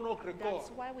entretenons notre corps.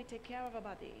 That's why we take care of our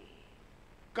body.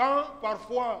 Quand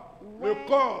parfois le When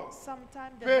corps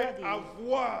sometimes the peut body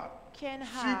avoir, can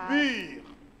have subir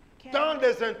can tant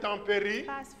des intempéries,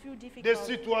 pass through des difficult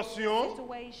situations,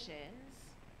 situations.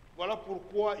 voilà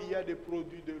pourquoi il y a des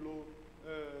produits de l'eau,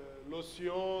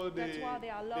 lotion, That's why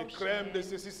there are des lotion, crèmes, de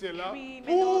ceci, cela, cream and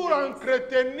pour all this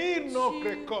entretenir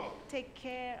notre to corps. take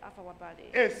care of our body.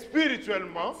 Et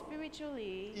spirituellement, And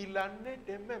spiritually, il en est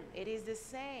de même. it is the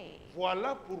same.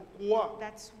 Voilà pourquoi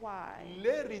That's why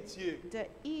l'héritier the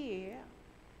ear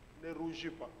ne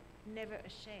rougit pas. never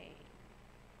ashamed.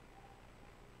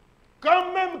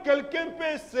 Quand même quelqu'un peut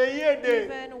essayer de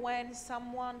Even when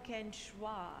someone can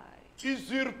try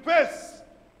usurper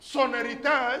son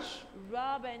héritage,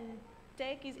 rob and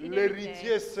take his l'héritier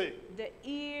inheritance, sait the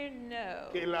ear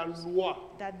que knows la loi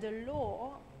that the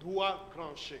law doit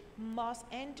trancher. must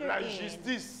enter La in.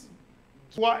 justice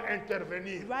doit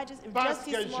intervenir. Parce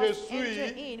que Justice je must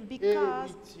enter suis in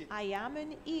because héritier. I am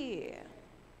an heir.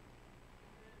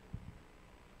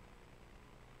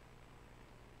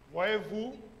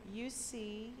 Voyez-vous, You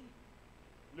see,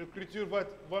 l'Écriture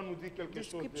va nous dire quelque the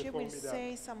chose de scripture will formidable.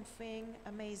 say something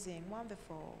amazing,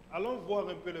 wonderful. Allons voir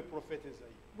un peu le prophète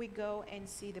Ésaïe. We go and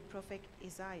see the prophet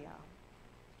Isaiah.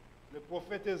 Le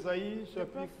prophète Ésaïe,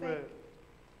 chapitre prophet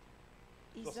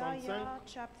 65. Isaiah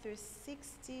chapter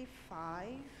 65,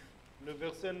 le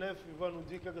verset 9, il va nous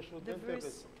dire quelque chose the verse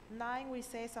d'intéressant. 9 will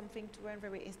say something to learn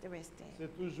very interesting.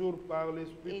 C'est toujours par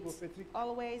l'esprit It's prophétique.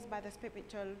 always by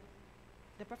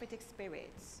the prophetic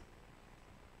spirits.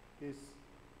 Et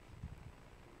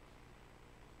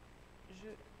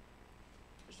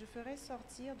Je ferai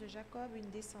sortir de Jacob une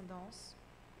descendance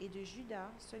et de Juda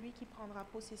celui qui prendra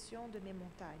possession de mes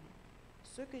montagnes.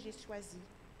 Ceux que j'ai choisis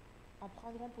en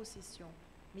prendront possession.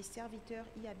 Mes serviteurs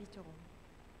y habiteront.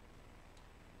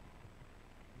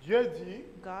 Dieu dit,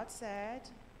 God said,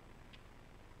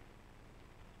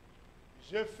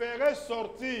 je ferai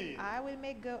sortir I will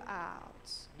make go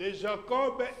out de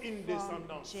Jacob une from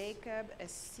descendance. Jacob a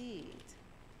seed.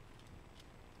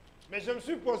 Mais je me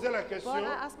suis posé la question, But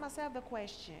I asked myself the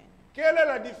question, quelle est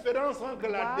la différence entre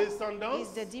la what descendance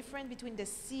is the difference between the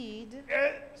seed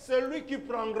et celui qui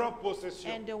prendra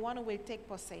possession? and the one who will take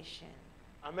possession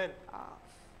Amen. of?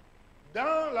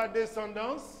 Dans la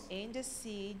descendance, In the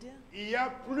seed, il y a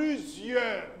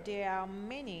plusieurs there are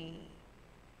many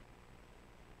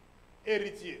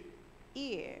héritiers.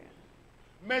 heirs,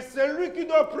 Mais celui qui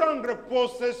doit prendre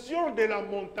possession de la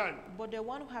montagne, but the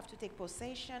one who have to take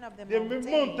possession of the de mes mountain,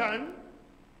 montagnes,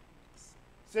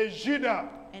 c'est Judas.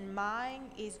 and mine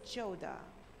is Judah.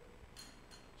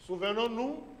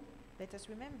 Souvenons-nous Let us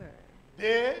remember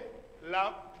de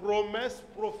la promesse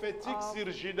prophétique of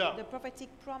sur Judas. the prophetic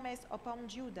promise upon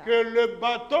Judah. Que le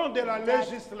bâton de la That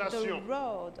législation, the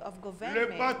road of le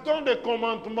government, bâton de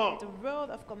commandement the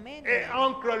road of est commandment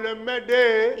entre les mains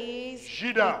de is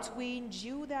Judas. between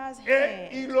Judah's Et hands,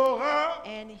 il aura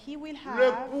and he will le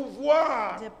have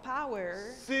pouvoir the power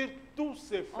sur tous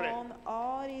ses frères. on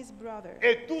all his brothers.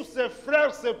 Et tous ses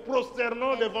frères se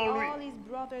prosternant And devant all lui his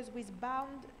brothers was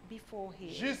bound before him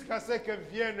jusqu'à ce que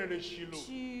vienne le Shiloh.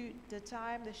 to the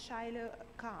time the Shiloh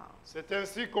comes. C'est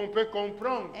ainsi qu'on peut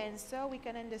comprendre And so we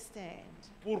can understand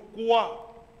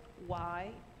pourquoi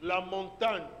why la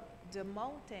montagne The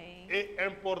mountain est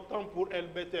important pour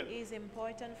Elbethel, is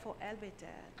important for Elbethel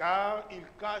car il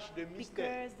cache des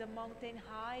mystères. because the mountain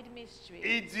hide mystery.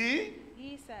 Il dit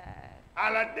He said, à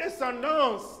la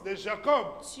descendance de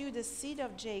Jacob, to the seed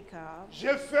of Jacob, je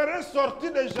ferai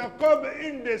sortir de Jacob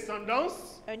une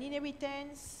descendance, an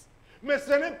inheritance, mais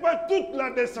ce n'est pas toute la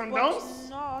but descendance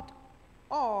not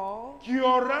all qui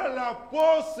aura la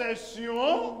possession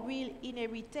who will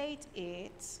inherit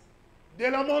it, de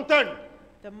la montagne.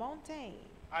 the mountain.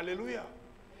 Alléluia.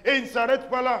 Et il ne s'arrête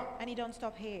pas là. And he don't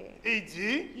stop here. Il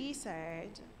dit, He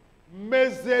said,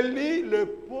 mes élus le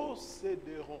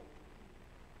posséderont.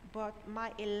 but my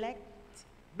elect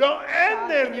Donc un shall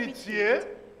inherit héritier it.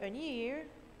 An heir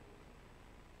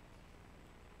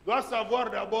doit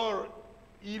savoir d'abord,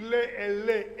 elle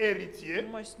est héritier,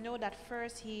 must know that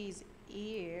first he is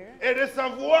heir et de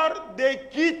savoir de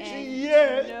qui tu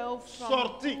and to know es from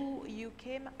sorti. who you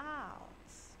came out.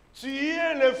 Tu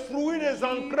es le fruit des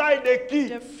entrailles de qui?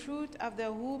 The fruit of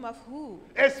the womb of who?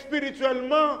 Et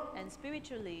spirituellement, And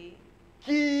spiritually,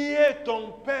 qui est ton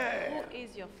who père?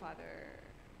 is your father?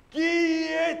 Qui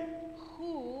est?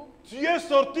 Who Tu es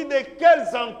sorti de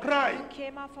quelles entrailles? you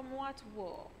came out from what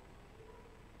war?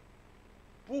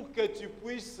 Pour que tu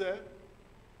puisses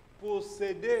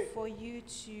posséder. For you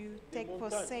to take montagnes.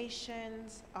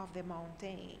 possessions of the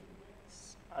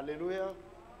mountains. Alléluia.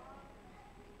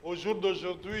 Au jour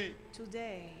d'aujourd'hui,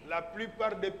 Today, la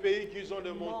plupart des pays qui ont des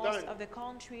most montagnes, of the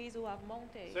countries who have ce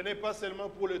mountains, n'est pas seulement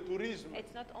pour le tourisme,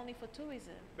 it's not only for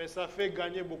tourism, mais ça fait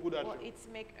gagner beaucoup d'argent. but it's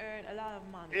make earn a lot of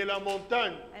money. Et la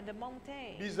montagne, And the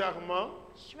mountain, bizarrement,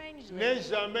 strangely, n'est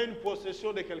jamais une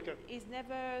possession de quelqu'un. is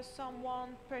never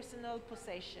someone's personal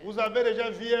possession. Vous avez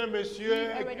déjà vu un monsieur,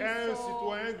 We already un saw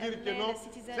citoyen a dire que man, non, a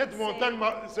citizen cette say,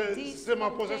 montagne, This c'est ma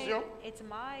mountain, possession. it's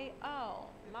my own,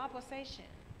 my possession.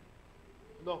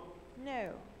 Non.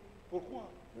 No. Pourquoi?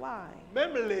 Why?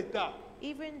 Même l'État.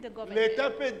 Even the government L'État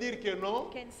peut dire que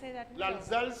non, can say that no.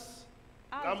 l'Alsace,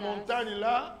 la Alsace, montagne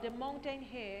là, the mountain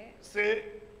here, c'est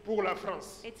pour la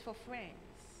France. it's for France.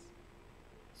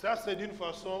 Ça, c'est d'une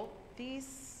façon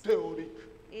This théorique.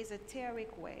 is a theoric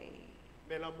way,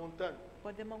 Mais la montagne,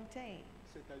 but the mountain,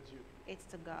 c'est à Dieu. it's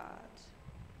to God.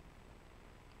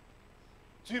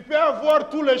 Tu peux avoir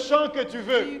tous les champs que tu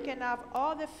veux. You can have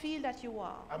all the field that you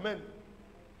want, Amen.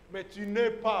 Mais tu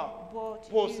n'es pas but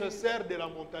possesseur de la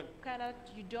montagne.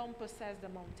 you don't possess the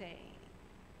mountain.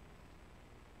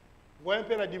 Voyez un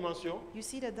peu la dimension. You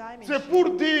see the dimension C'est pour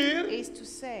dire, is to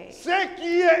say ce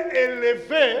qui est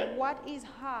élevé what is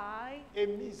high est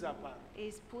mis à part.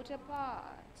 is put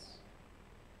apart.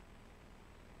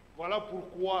 Voilà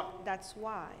pourquoi, That's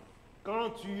why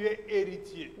quand tu es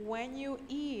héritier, when you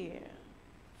hear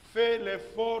fais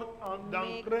l'effort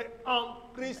d'entrer en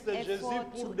Christ Jésus effort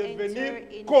pour to devenir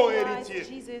enter in co-héritier. Christ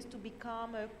Jesus to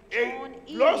become a Et joint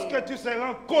lorsque heir, tu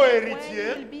seras when you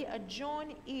co-héritier, will be a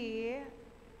joint heir,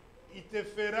 il te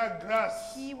fera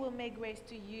grâce he will make grace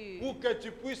to you pour que tu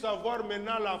puisses avoir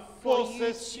maintenant la for you to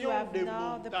possession have des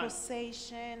now the montagnes.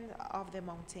 possession of the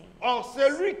mountain. Or,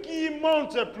 celui qui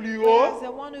monte plus Whereas haut,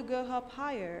 the one who go up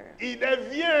higher, il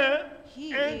devient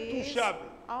he is intouchable.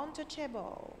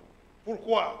 untouchable.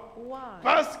 Pourquoi? Why?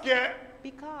 Parce que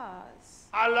Because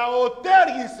à la hauteur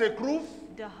il se trouve,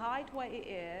 the height where he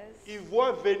is, il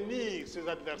voit venir ses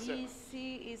adversaires. he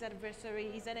see his adversary,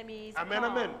 his enemies Amen,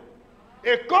 come. amen.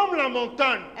 Et comme la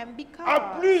montagne And a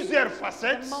because plusieurs the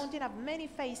facettes, mountain have many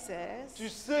faces, tu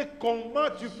sais comment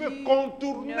tu peux you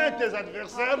contourner know tes how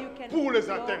adversaires you can pour les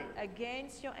go atteindre.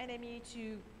 against your enemy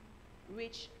to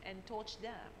reach and touch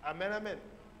them. Amen, amen.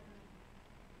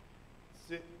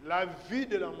 C'est la vie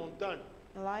de la montagne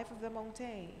The life of the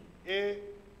mountain est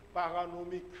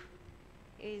paranomique.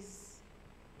 is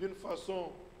D'une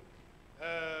façon,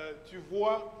 tu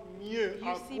vois mieux you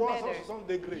à see 360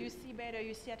 better. degrés. You see better.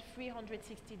 You see at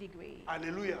 360 degrees.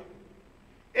 Alléluia.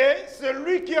 Et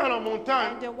celui qui est à la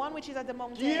montagne, And the one which is at the qui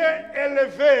mountain est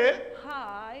élevé,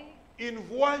 high, il ne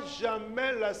voit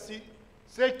jamais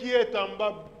ce qui est en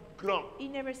bas grand, he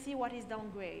never see what is down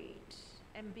great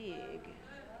and big,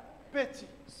 petit.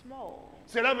 small.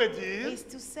 Cela veut dire, Is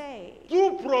to say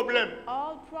tout problème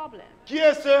all problems qui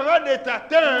essaiera de will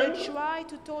t'atteindre, try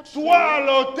to touch toi à you.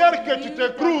 l'auteur que tu You, te the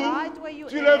height trouves, where you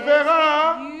tu is, le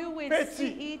verras you will petit.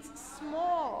 see it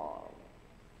small.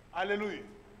 Alléluia.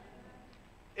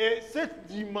 Et cette And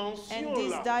this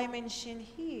dimension-là dimension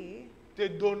here te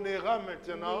donnera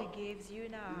maintenant will gives you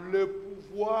now le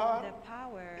pouvoir the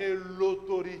power et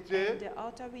l'autorité and the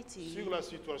authority sur la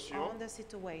situation on the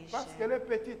situation parce qu'elle est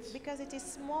petite. because it is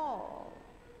small.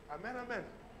 Amen, amen.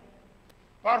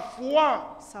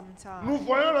 Parfois, Sometimes nous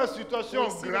voyons la situation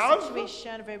we see the grave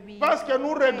situation very parce que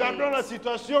nous regardons la grave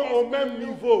situation as au we même look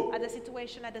niveau. at the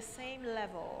situation at the same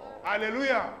level.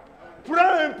 Alléluia.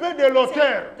 Prends un peu de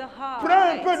l'auteur. Take the heart. Prends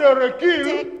un peu de recul.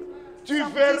 Take Tu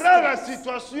some verras la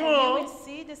distance, situation. and you will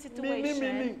see the mini.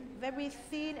 situation very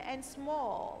thin and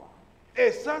small.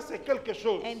 Et ça, c'est quelque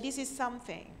chose And this is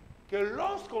something que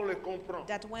lorsqu'on le comprend,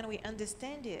 that when we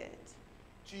understand it,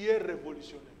 tu es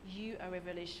révolutionnaire. you are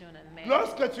revolutionary man.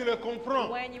 Lorsque tu le comprends,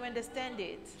 When you understand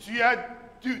it,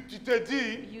 tu te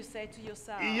dis, you say to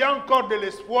yourself, il y a encore de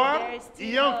l'espoir, there is still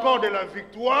il y a encore de hope, la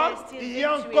victoire, there is still il y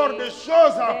a victory, encore des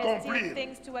choses à there's still accomplir.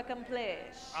 things to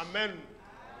accomplish. Amen.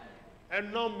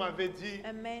 Un homme m'avait dit,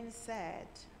 A man said,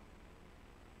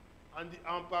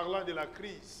 en parlant de la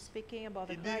crise, speaking about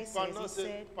the il dit crisis, he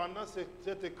said, pendant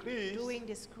cette crise, during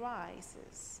this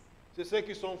crisis, c'est ceux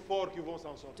qui sont forts qui vont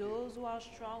s'en sortir. those who are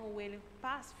strong will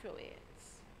pass through it.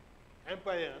 Un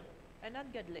païen, An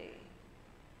ungodly,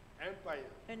 un païen,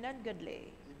 an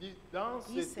ungodly. il dit, dans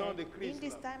He ces temps said, de in crise,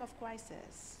 this time of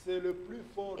crisis, c'est le plus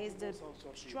fort qui is vont the s'en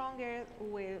sortir. stronger who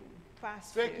will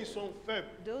pass Ceux qui through. sont faibles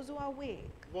Those who are weak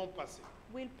vont passer.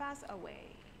 will pass away.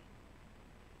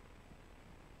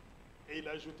 Et il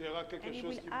ajoutera quelque And he chose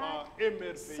will qui m'a add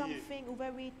émerveillé something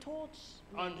very touched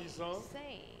en me, disant,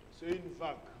 saying, c'est une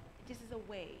vague. this is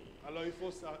a way. Alors il faut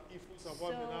savoir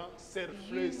maintenant So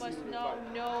surfer you sur must le now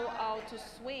vague. know how to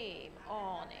swim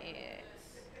on it.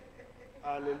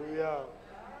 Alléluia.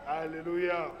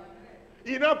 Alléluia.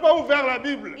 Il n'a pas ouvert la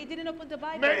Bible, He didn't open the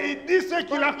Bible, mais il dit ce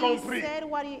qu'il a but compris. he said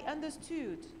what he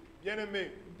understood.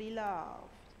 Bien-aimé, Beloved,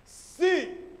 si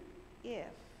if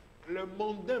le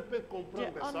mondain peut the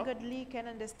comprendre ça, ungodly can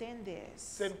understand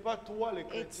ce this, n'est pas toi le it's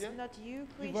chrétien not you,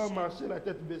 qui va Christian. marcher la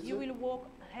tête baissée You will walk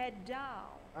head down,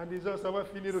 en disant ça va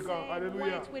finir quand. saying when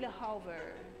Alléluia. it will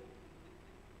hover.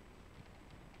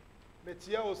 Mais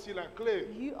tu as aussi la clé.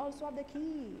 You also have the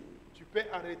key. Tu peux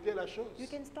arrêter la chose. You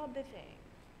can stop the thing.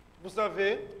 Vous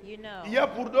savez, You know, il y a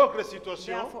pour d'autres there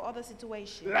situations, are for other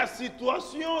situations. la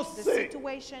situation The c'est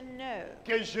situation know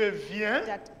que je viens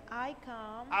that I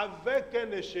come avec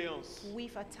une échéance.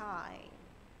 with a time.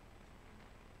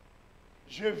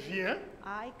 Je viens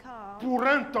I come pour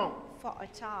un temps. for a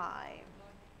time.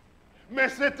 Mais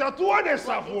c'est à toi de But it's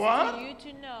savoir to you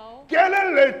to know quel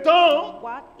est le temps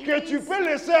what que tu is peux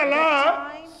laisser à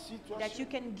la the time that you situation.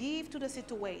 can give to the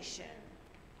situation.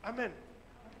 Amen.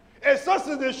 Et ça,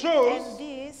 c'est des And choses,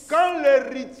 this quand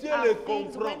l'héritier are le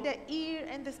things comprend, when the ear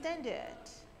understand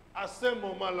it. à ce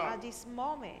moment-là, At this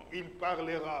moment, il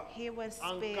parlera he will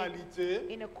en speak qualité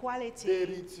in a quality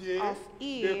d'héritier, of de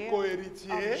ear,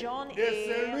 co-héritier, of John de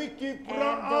celui qui and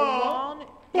prend the en one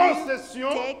possession.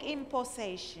 who take in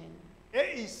possession.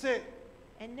 Et il sait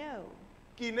And no,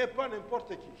 qu'il n'est pas n'importe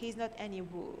qui. he's not any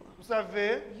wool. Vous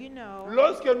savez, You know,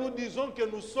 lorsque nous disons que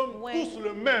nous sommes when tous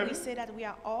le même, we say that we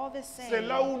are all the same, c'est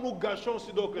là où nous gâchons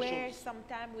aussi d'autres where choses.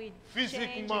 sometimes we change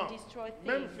Physiquement, and destroy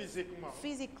même things. physiquement,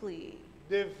 Physically,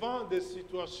 devant des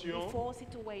situations, before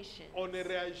situations, on ne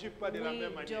réagit pas de la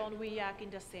même we manière. don't react in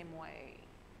the same way.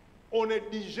 On ne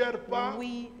digère pas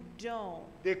We don't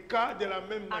des cas de la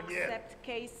même manière. accept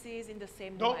cases in the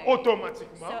same Donc, way.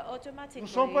 automatiquement, So automatically, nous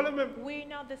ne sommes pas les mêmes. we're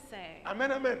not the same.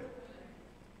 Amen, amen.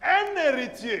 Un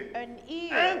héritier, An un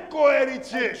ear,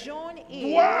 co-héritier a joint doit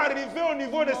ear arriver au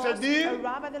niveau de se must dire,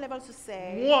 arrive at the level to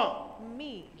say, moi,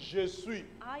 me, je suis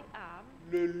I am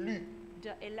l'élu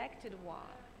the elected one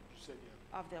du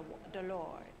Seigneur. of the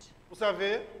Lord. Vous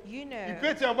savez, You il know,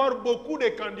 peut y avoir beaucoup de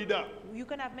candidats, you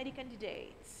can have many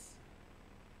candidates,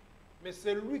 mais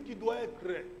c'est lui qui doit être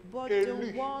but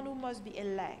élu the one who must be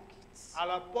elected à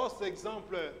la poste,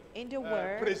 exemple, in the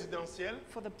work présidentielle.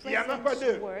 for the Il n'y en a pas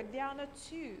deux. president's work, there are not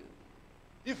two.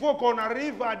 Il faut qu'on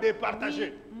arrive à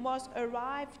départager. We must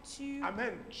arrive to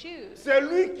Amen. choose C'est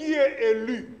lui qui est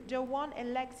élu, the one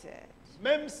elected,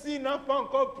 même s'il n'a pas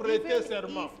encore prêté even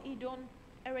serment. if he don't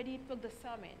already took the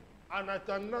sermon. En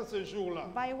attendant ce jour-là,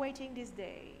 By waiting this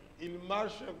day, il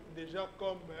marche déjà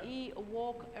comme he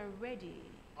walk already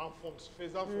en fonction,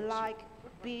 faisant fonction. like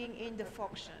being in the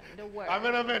function, the work.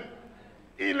 Amen, amen.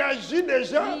 Il agit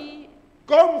déjà He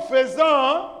comme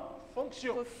faisant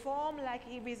fonction. perform like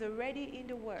he is already in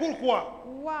the work. Pourquoi?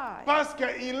 Why? Parce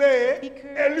qu'il est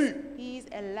Because élu. he is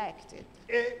elected,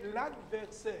 Et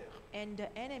l'adversaire, and the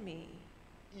enemy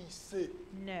il sait,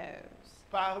 knows.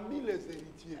 parmi les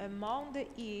héritiers, Among the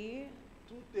ear,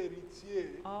 tout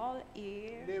héritier all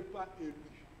ear, n'est pas élu.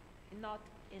 not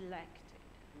elected.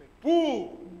 Mais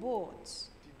pour, But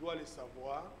tu dois le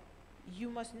savoir, you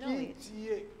must know qui it,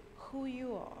 tu es. who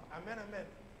you are. Amen, amen.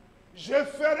 Je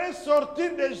ferai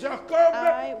sortir de Jacob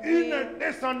I une will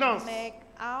descendance. Make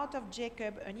out of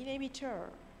Jacob an inheritor.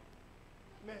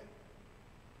 Mais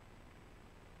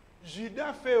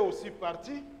Judas fait aussi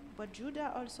partie But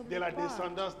Judah also de la made part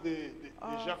descendance de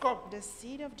of Jacob. the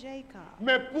seed of Jacob.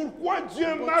 Mais pourquoi Dieu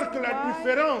But marque la why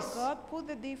différence God put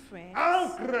the difference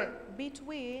entre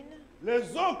between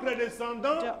les autres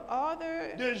descendants the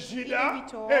other de Judas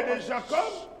inheritor et de of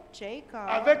Jacob Jacob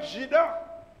avec Judas?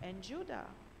 and Judah?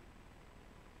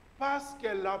 Parce que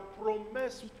la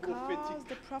promesse Because prophétique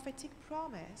the prophetic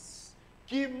promise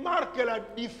qui marque la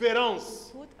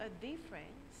différence. put a difference.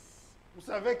 Vous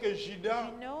savez que Judas,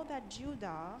 You know that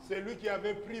Judah c'est lui qui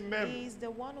avait pris même is the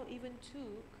one who even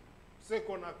took ce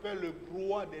qu'on appelle le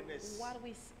brouhaha d'aînesse what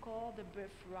we call the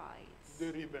birthright de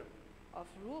Ruben. of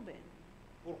Reuben.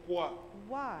 Pourquoi?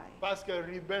 Why? Parce que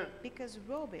Ruben Because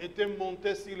Reuben était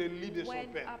monté sur le lit de son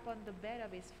went père. up on the bed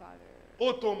of his father.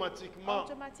 Automatiquement,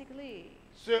 Automatically,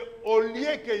 au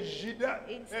lieu que Judas,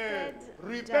 instead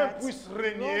Ruben that puisse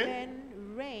régner,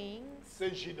 Reuben reigns,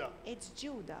 c'est Judas. it's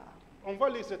Judah. On va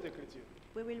lire cette écriture.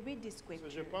 We will read this Parce que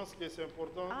je scripture. pense que c'est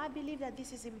important I believe that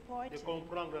this is de important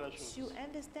comprendre la to chose.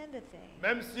 understand the thing.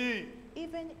 Même si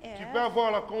Even tu peux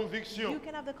avoir la if conviction you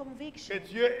can have the que conviction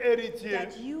tu es héritier,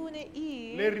 that you in the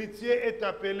ear, l'héritier est the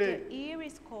appelé ear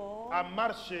is called à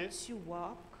marcher to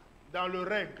walk dans le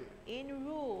règle, in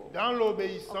rule, dans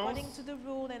l'obéissance according to the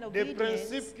rule and des obedience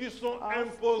principes qui sont of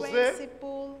imposés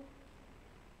principle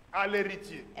à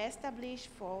l'héritier. established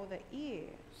for the ear.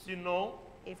 Sinon,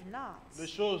 If not, les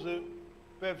choses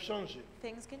peuvent changer.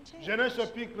 things can change. Genèse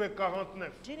chapitre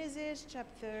 49, Genesis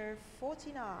chapter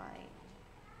 49.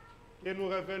 qui nous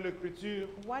révèle l'écriture.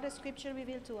 What the scripture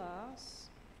revealed to us.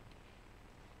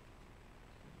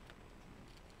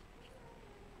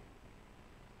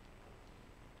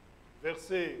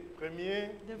 Verset 1er,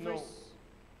 The non, verse,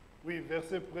 oui,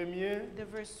 verset 1er the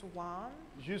verse 1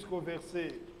 jusqu'au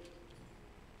verset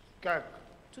 4.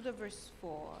 to the verse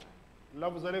 4. Là,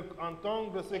 vous allez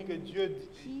entendre ce que And Dieu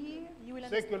dit, here you will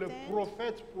ce que le understand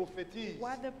prophète prophétise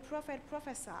what the prophet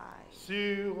prophesied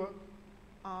sur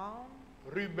on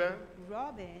Ruben,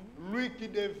 Reuben, lui qui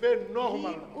devait him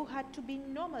normalement who had to be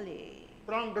normally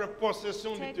prendre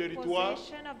possession du take territoire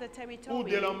possession of the ou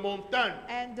de la territory montagne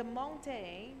and the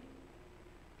mountain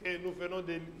que nous venons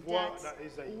de voir that dans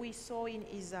Isaïe. we saw in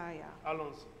Isaiah.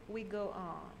 Allons-y. We go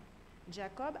on.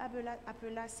 Jacob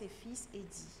appela ses fils et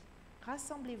dit,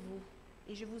 rassemblez-vous,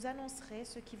 et je vous annoncerai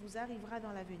ce qui vous arrivera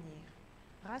dans l'avenir.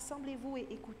 Rassemblez-vous et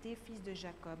écoutez, fils de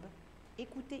Jacob.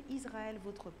 Écoutez Israël,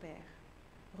 votre père.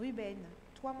 Ruben,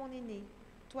 toi mon aîné,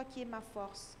 toi qui es ma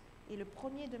force, et le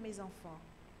premier de mes enfants,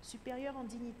 supérieur en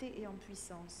dignité et en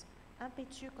puissance,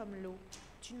 impétueux comme l'eau,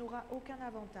 tu n'auras aucun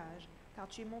avantage, car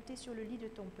tu es monté sur le lit de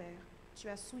ton père. Tu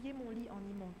as souillé mon lit en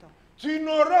y montant. Tu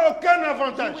n'auras aucun You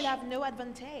avantage, will have no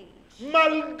advantage.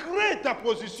 malgré ta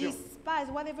position. Despise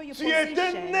whatever your Tu étais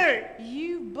position, né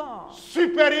you born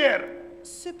supérieur,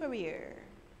 superior.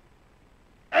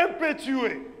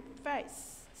 impétueux,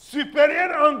 First,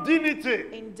 supérieur en dignité,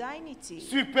 in dignity,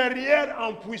 supérieur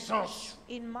en puissance.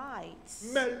 in might,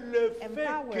 Mais le and fait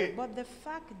power. que But the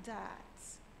fact that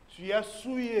tu as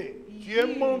souillé, tu es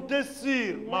You monté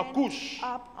sur ma went couche,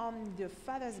 up on the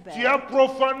father's bed, tu as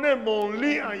profané mon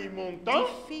lit en y montant,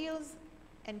 defiled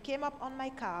and came up on my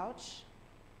couch,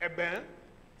 eh bien,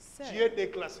 sir, tu es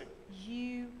déclassé,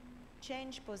 you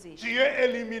change position. tu es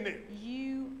éliminé.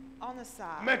 You on the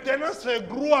side. Maintenant, ce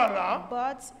droit-là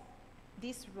But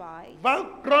this right va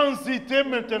transiter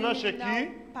maintenant will chez now qui?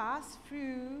 pass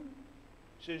through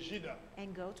Chez Judas.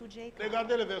 and go to Jacob.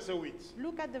 Regardez le verset 8.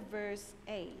 Look at the verse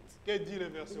 8. Que dit le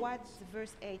verset 8? What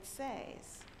verse 8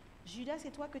 says. Judas,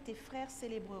 c'est toi que tes frères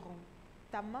célébreront.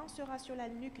 Ta main sera sur la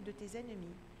nuque de tes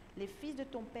ennemis. Les fils de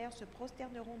ton père se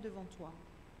prosterneront devant toi.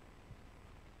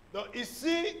 Donc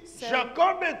ici, So,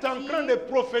 Jacob est en train de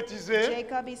prophétiser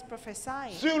Jacob is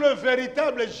prophesying sur le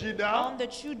véritable Judas, on the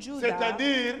true Judah,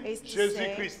 c'est-à-dire is to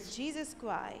Jésus-Christ. say Jesus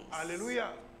Christ.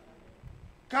 Alléluia.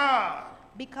 Car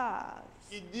Because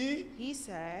il dit, he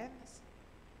says,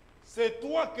 c'est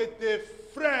toi que tes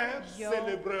frères your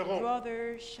célébreront.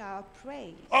 brother shall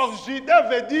praise. Or, Judas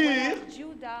veut dire Whereas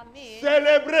Judah means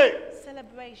célébrer.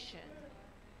 celebration.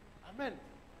 Amen.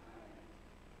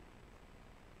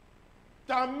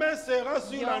 Ta main sera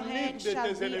sur Your la hand nuque de shall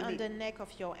tes be on ennemis. the neck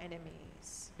of your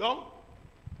enemies. Donc,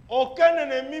 aucun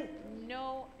ennemi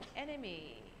No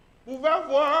enemy pouvait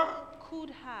avoir could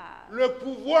have le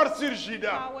pouvoir sur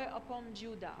Judas. power upon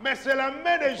Judah. Mais c'est la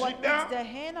main de But Judas it's the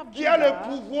hand of qui a le Judah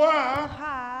who pouvoir,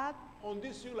 had on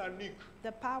dit sur la nuque.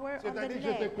 the power on the C'est-à-dire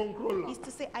je te neck. contrôle là. Is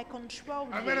to say, I control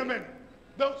Amen, you. amen.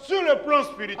 Donc, sur le plan On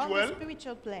the spirituel,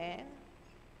 spiritual plan,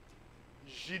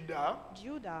 Judas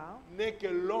Judah n'est que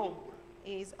l'ombre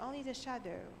is only the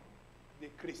shadow de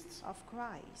Christ. of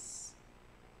Christ.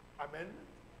 Amen.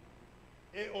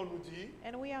 Et on nous dit,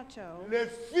 And we are told, les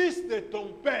fils de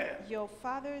ton père your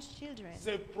father's children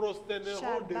se prosterneront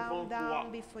shall devant bow toi.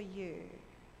 down before you.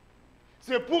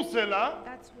 C'est pour cela,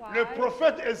 That's why le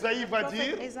prophète Ésaïe va Prophet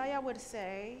dire, Isaiah would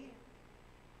say,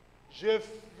 je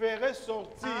ferai I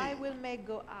sortir will make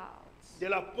go out de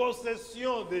la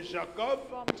possession de Jacob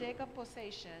from Jacob's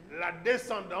possession la a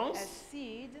descendance,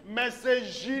 seed, mais c'est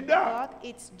Judas but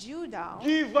it's Judah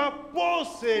qui va who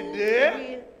posséder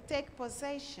will take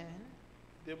possession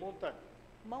des montagnes.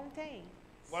 mountains.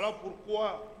 Voilà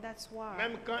pourquoi, That's why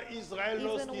même quand Israël, even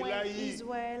lorsqu'il a when eu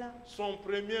Israel son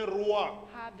premier roi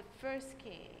had the first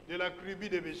king de la tribu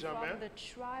de Benjamin, from the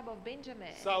tribe of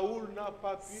Benjamin, Saoul n'a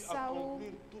pas pu Saul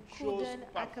accomplir toutes choses couldn't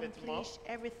parfaitement accomplish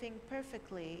everything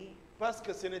perfectly parce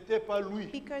que ce n'était pas lui,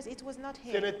 because it was not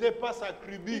ce him. n'était pas sa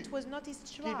tribu It was not his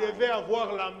qui tribe devait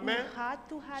avoir la who main had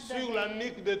to have the sur la hand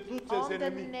nuque de tous on ses the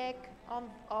ennemis. neck on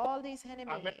all these enemies.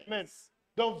 Amen.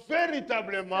 Donc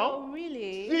véritablement, So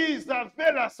really, s'ils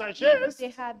avaient la sagesse,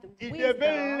 they had ils wisdom.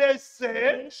 devaient laisser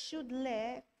They should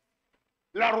let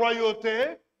la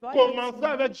royauté royalty commencer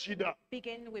avec Judas.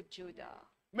 begin with Judah.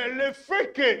 Mais le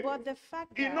fait qu'ils But the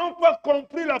fact n'ont that pas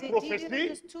compris la they didn't prophétie,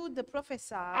 understood the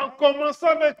prophesy en commençant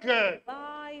avec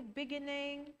by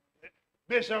beginning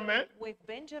Benjamin, with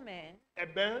Benjamin, eh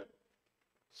bien,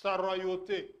 sa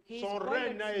royauté, his son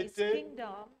règne a royalty, his été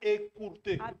kingdom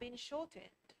écourté. had been shortened.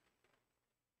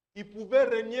 Il pouvait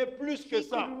régner plus que He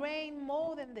ça could reign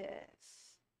more than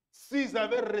this s'ils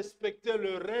avaient respecté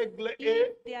les règles et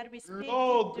if they had respected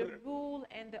l'ordre the rule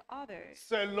and the others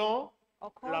selon la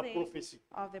according prophétie.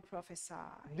 of the prophesy.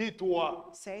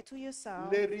 Dis-toi, Say to yourself,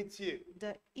 l'héritier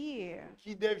the heir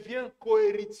qui devient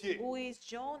cohéritier who is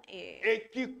John heir et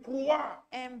qui croit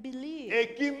and believe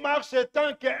et qui marche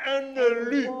tant qu'un and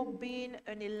élu, walk being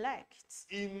an elect,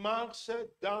 il marche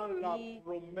dans la he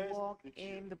promesse walk de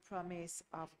Dieu. in the promise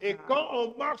of Et God. quand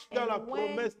on marche dans And la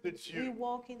when promesse de we Dieu,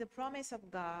 walk in the promise of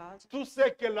God, tout ce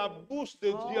que la bouche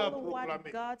de Dieu a all what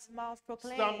proclamé, God's mouth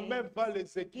sa main proclaims, va his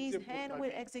l'exécuter pour hand ta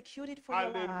will vie. execute it for your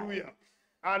life. Alléluia.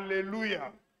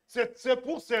 Alléluia. C'est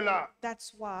pour cela,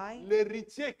 That's why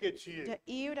l'héritier que tu the es,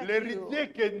 ear that l'héritier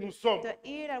que nous sommes, the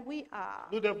ear that we are,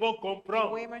 nous devons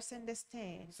comprendre we must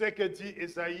understand ce que dit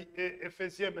Ésaïe et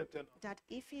Éphésiens maintenant. that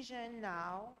Ephesians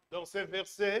now, Dans ces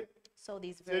versets, so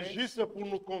this c'est verse, juste pour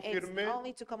nous it's confirmer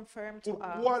only to confirm to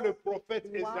pourquoi us le prophète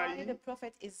why Ésaïe the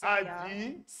prophet a Isaiah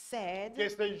dit said que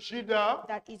c'est Judas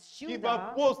that it's qui va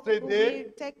Judah who posséder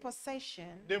will take possession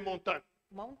des montagnes,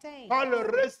 mountains, pas le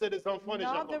reste des enfants de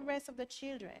not the Jacob. rest of the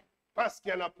children, Parce que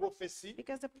la prophétie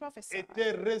because the prophets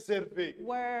était réservée.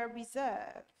 were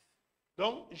reserved.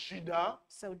 Donc, Judas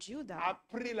So a Judah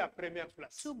pris la première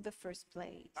place. took the first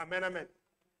place. Amen, amen.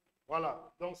 Voilà.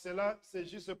 Donc, cela, c'est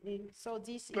juste pour So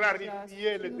this is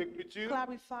clarifier just les to Écritures.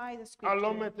 clarify the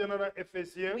Allons scripture. maintenant dans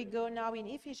Éphésiens. We go now in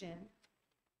Ephesians.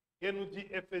 Et nous dit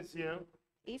Éphésiens,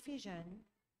 Ephesians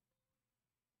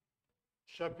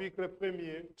chapitre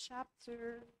 1er,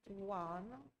 chapter 1,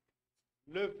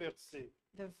 le verset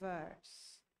the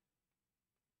verse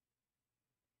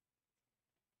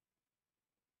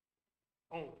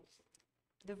 11.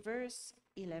 The verse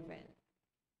 11.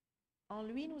 En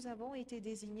lui, nous avons été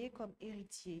désignés comme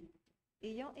héritiers,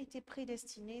 ayant été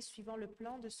prédestinés suivant le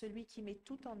plan de celui qui met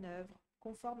tout en œuvre,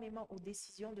 conformément aux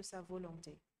décisions de sa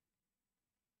volonté.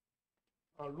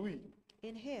 En lui,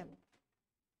 In him,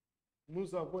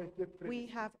 nous avons été we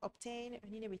prédestinés. have obtained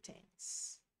an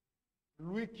inheritance.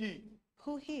 Lui qui,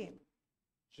 Who him?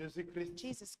 Jésus-Christ.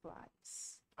 Jesus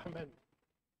Christ. Amen.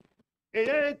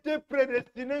 Ayant été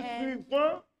prédestiné And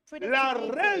suivant la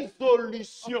predestinated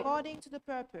résolution. according to the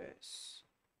purpose.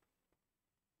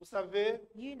 Vous savez,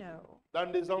 You know,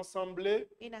 dans des assemblées,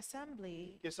 in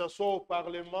assembly, que ce soit au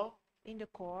Parlement, in the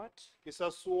court, que ce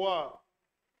soit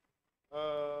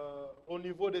au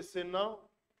niveau des Sénats,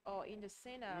 or in the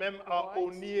Senate, même à court,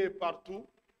 ONU et partout,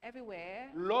 everywhere,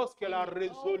 lorsque la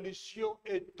résolution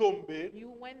est tombée,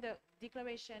 when the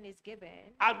declaration is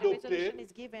given, Adopté, the resolution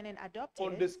is given and adopted,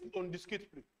 on ne discute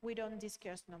plus. we don't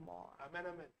discuss no more. Amen,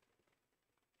 amen.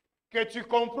 Que tu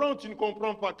comprends ou tu ne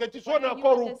comprends pas, que tu sois Whether you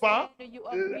d'accord ou pas, understand, you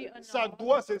agree or ça not,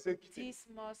 doit s'exécuter. this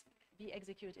must be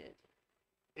executed.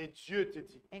 Et Dieu te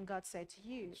dit, And God said to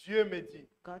you, Dieu me dit,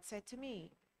 God said to me,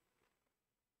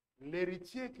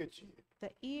 l'héritier que tu es,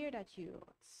 the ear that you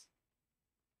hold,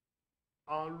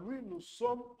 en lui nous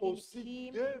sommes in aussi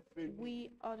him devenus.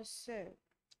 we also.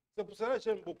 C'est pour cela que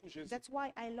j'aime beaucoup Jésus. That's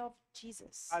why I love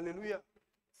Jesus. Alléluia.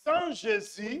 sans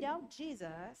Jésus, Without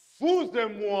Jesus, vous et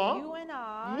moi, you and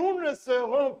I, nous ne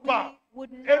serons we pas.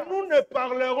 would Et nous not, ne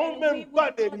parlerons and we même pas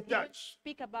would not even d'héritage.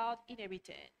 speak about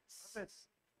inheritance. Amen.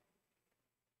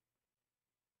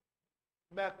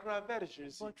 Mais à travers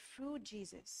Jésus, But through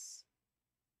Jesus,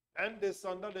 un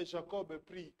descendant de Jacob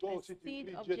prie. Toi a aussi tu seed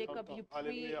pries, of Dieu Jacob, t'entend. you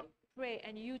Alléluia. pray,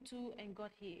 and you too, and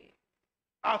God hear.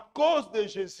 À cause de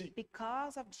Jésus,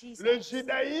 Because of Jesus, le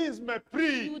judaïsme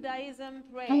prie. Judaism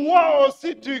prays. Toi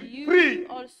aussi tu You pries.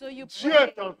 also you Dieu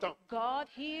pray. t'entend. God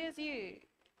hears you.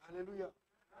 Alléluia.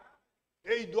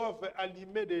 Et ils doivent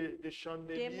allumer des They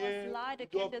chandeliers, must light ils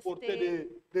the doivent porter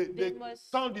candlestick. They des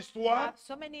must temps d'histoire. have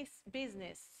so many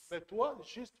business. Mais toi,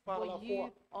 juste par la But foi.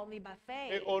 you only by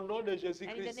Et faith. au nom de And in the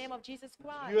Jésus-Christ, name of Jesus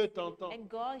Dieu Christ. t'entend. And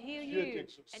God hear Dieu you.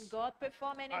 t'exauce. And God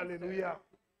perform an answer. Alléluia.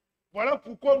 Voilà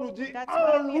pourquoi on nous dit That's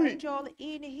en why we lui. are told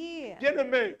in here.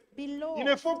 Bien-aimé, Below. il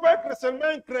ne faut pas être seulement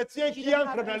un chrétien You qui don't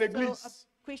entre have dans to l'église.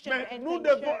 Christian Mais who nous enter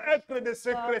devons church. être de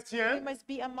ces But we chrétiens must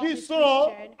be among qui these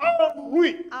sont Christians en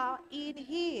lui. are in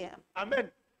here.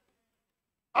 Amen.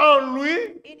 En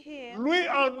lui, In him, lui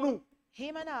en nous.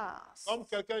 him and us. Comme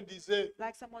quelqu'un disait,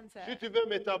 Like someone si said, tu veux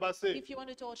me tabasser, if you want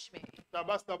to touch me,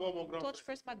 tabasse d'abord mon grand touch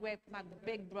frère. first my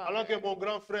big brother. Alors que mon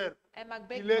grand frère, And my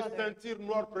big il est brother, ceinture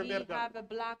noire he première dame. have a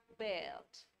black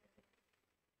belt.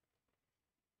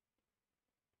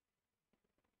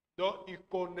 Donc, il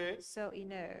connaît So he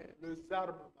know les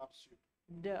armes martiaux.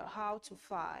 how to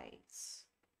fight.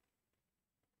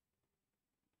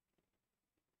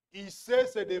 Il sait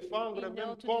se He défendre know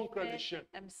même to contre les defend chiens.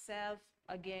 himself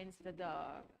against the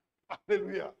dog.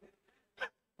 Alléluia.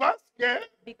 Parce que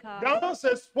Because dans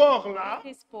ce sport-là, in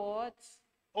his sport,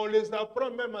 on les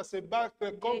apprend même à se battre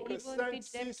they contre even 5,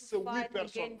 teach them 6, to 8 fight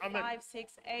personnes. against Amen. 5,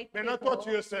 6, 8 Maintenant, toi, tu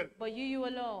people. es seul. But you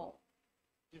alone.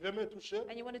 Tu veux me toucher?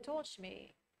 And you want to touch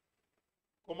me.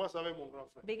 Commence avec mon grand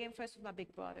frère. Begin first with my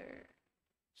big brother.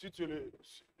 Si tu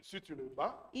le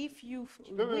bats, If you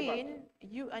peux me win,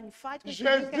 you and fight with me, you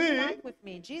can Jésus, fight with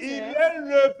me. il Jesus, est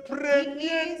le he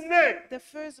premier-né is the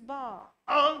firstborn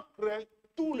entre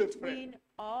tous les frères. between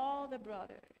all the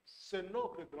brothers. C'est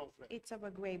notre grand frère. It's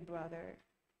our great brother.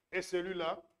 Et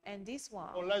celui-là, And this on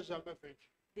one, ne l'a jamais vaincu.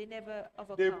 they never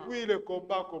overcome. Depuis le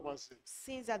combat a commencé.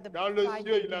 Since at the Dans le fight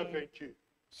ciel, il a began, vaincu.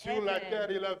 Sur la Heaven,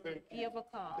 terre, il a vaincu. he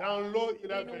overcome. Dans l'eau,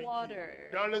 il a In vaincu. water,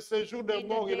 Dans le séjour des in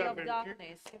morts, the il day a of vaincu.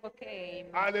 darkness, he overcame.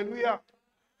 Alléluia.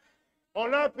 On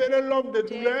l'a appelé l'homme de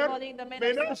They douleur, calling the man mais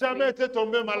il of n'a suffering, jamais été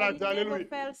tombé but malade. he never Alléluia.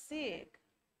 fell sick.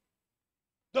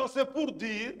 Donc c'est pour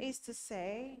dire, Is to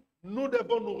say, nous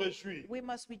devons nous réjouir we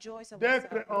must rejoice of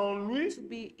d'être ourselves. en lui. To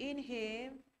be in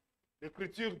him,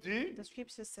 L'Écriture dit, the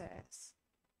scripture says,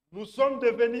 nous sommes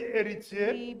devenus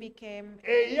héritiers, we became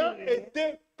ayant heirs, été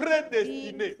being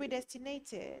prédestinés.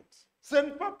 predestinated. Ce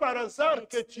n'est pas par hasard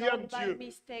que It's tu aimes not by Dieu.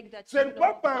 mistake that Ce you n'est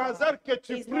pas love par God. hasard que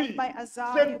tu It's not pries. by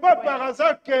hasard Ce n'est you pas pray. par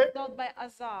hasard que It's not by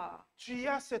hasard tu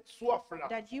as cette soif-là.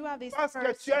 that you have this Parce que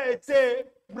thirst, tu as été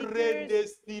because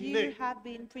prédestiné. you have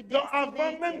been Donc avant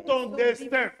même predestinated. ton So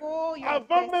destin, before your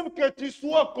avant même que tu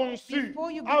sois conçu,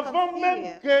 before you be avant même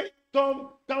conceived, que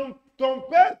ton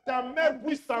père, ta mère and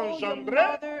puisse before your t'engendrer,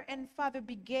 mother and father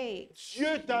begat,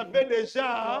 Dieu t'avait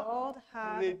déjà God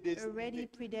had prédestiné. already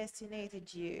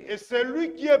predestinated you. Et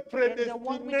celui qui est And the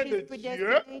one which prédestiné is de Dieu,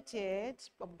 predestinated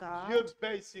of Dieu God,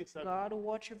 veille sur sa vie. God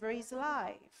watch over his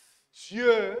life.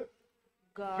 Dieu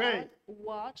God veille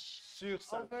watch sur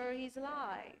sa vie. over his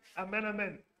life. Amen,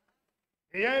 amen.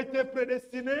 Ayant été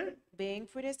prédestiné, Being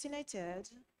predestinated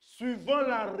suivant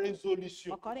la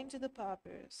résolution, according to the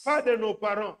purpose, pas de nos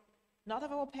parents, not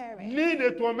of our parents, ni de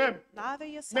toi-même, neither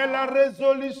mais la yourself,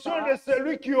 résolution de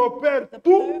celui qui opère the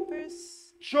toutes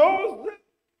purpose choses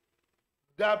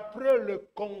d'après le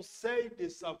conseil de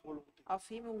sa volonté. of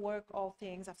him who work all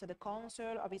things after the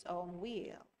counsel of his own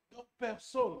will. Donc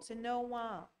personne So no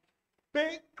one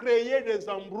peut créer des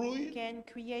embrouilles can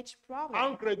create problems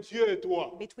entre Dieu et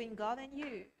toi. between God and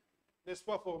you. N'est-ce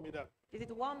pas formidable? Is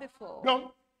it wonderful?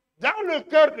 Donc, dans le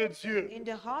cœur de Dieu, In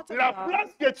the heart of la God,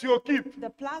 place que tu occupes the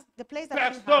place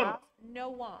that you Personne. have, no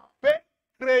one peut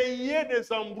créer des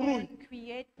can embrouilles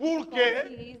create pour que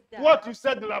difficulties toi that tu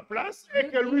cèdes la place et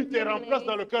que lui te remplace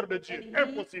dans le cœur de Dieu. and he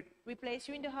Impossible. replace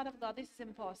you in the heart of God. This is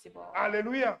impossible.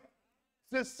 Alléluia.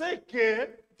 C'est ce que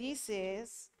This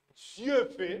is Dieu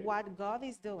fait what God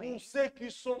is doing pour ceux qui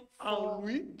sont en for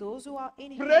lui, those who are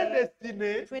in Him,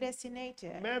 prédestinés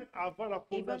predestinated, même avant la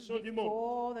even fondation du monde.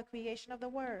 before the creation of the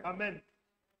world, Amen.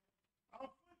 Afin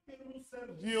que nous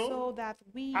servions so that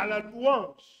we à la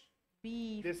louange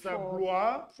be de sa for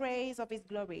gloire, praise of His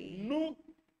glory. nous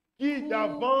qui Who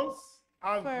d'avance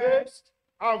First,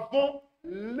 avons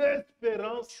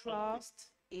l'espérance en Christ.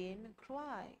 trust in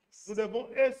Christ. Nous devons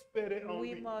espérer en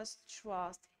We lui. must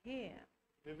trust Him.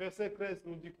 Le verset 13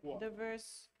 nous dit quoi? The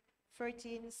verse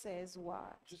 13 says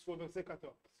what? Jusqu'au verset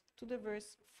 14. To the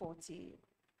verse 14.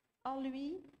 En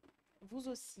lui, vous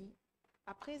aussi,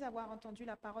 après avoir entendu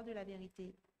la parole de la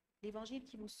vérité, l'évangile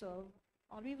qui vous sauve,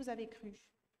 en lui vous avez cru,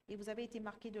 et vous avez été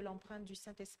marqués de l'empreinte du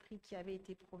Saint-Esprit qui avait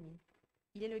été promis.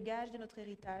 Il est le gage de notre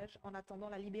héritage en attendant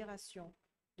la libération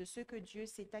de ce que Dieu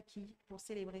s'est acquis pour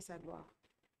célébrer sa gloire.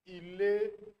 Il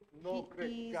est notre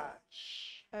He is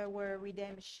gage. our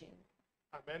redemption.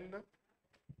 Amen.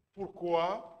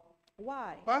 Pourquoi?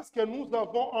 Why? Parce que nous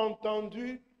avons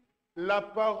entendu la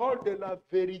parole de la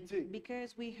vérité.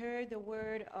 Because we heard the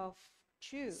word of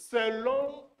truth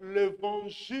Selon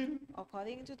l'évangile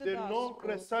according to the de notre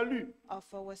gospel salut. of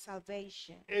our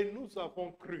salvation, Et nous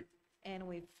avons cru. and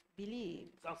we've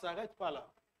believed. Ça ne s'arrête pas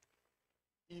là.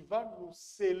 Il va nous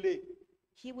sceller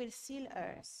He will seal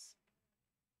us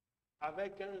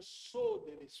avec un sceau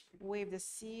de l'Esprit. with the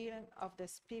seal of the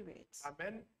Spirit,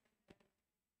 Amen.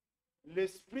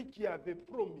 L'Esprit qui avait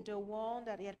promis, the one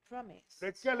that He had promised,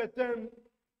 lequel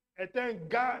est un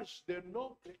gage de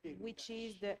notre which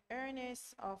is héritage. the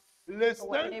earnest of Le our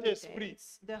Saint-Esprit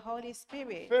inheritance. The Holy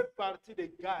Spirit fait partie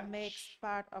des makes gages.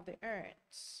 part of the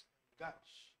earnest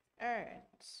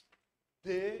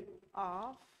De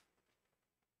of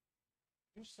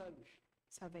du salut.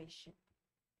 salvation.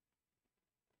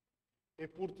 Et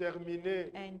pour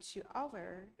terminer, And to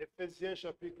our Éphésiens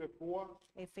chapitre 3,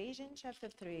 Ephesians chapter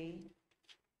 3,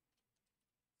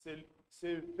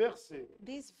 ce verset,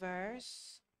 this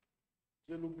verse,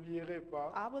 je ne l'oublierai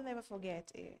pas. I will never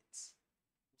forget it.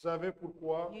 Vous savez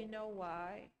pourquoi? You know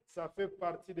why? Ça fait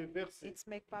partie des versets. It's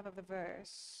make part of the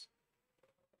verse.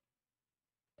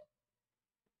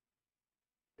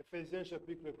 Éphésiens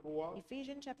chapitre 3,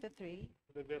 Ephesians chapter 3,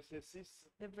 le verset 6.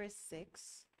 the verse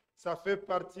 6. Ça fait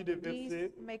partie des These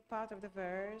versets make part of the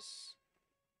verse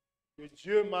que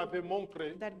Dieu m'avait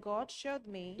montré that God showed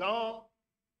me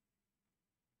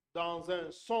dans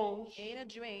un songe, in a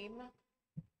dream,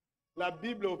 la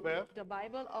Bible ouverte, the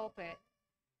Bible open,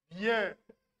 bien,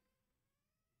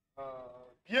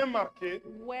 bien marquée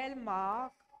well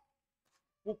marked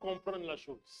pour comprendre la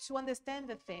chose. to understand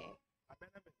the thing. Amen,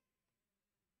 amen.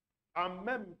 En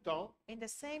même temps, In the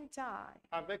same time,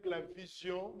 avec la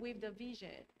vision with the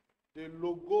vision du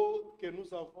logo que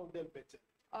nous avons d'Elbethelministry.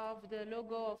 of the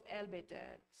logo of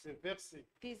Elbethelministry, Ce verset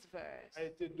this verse a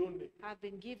été donné have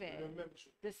been le given même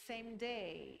jour. the same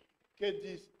day. Que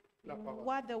dit la parole?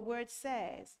 What the word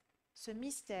says, ce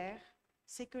mystère,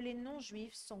 c'est que les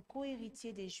non-juifs sont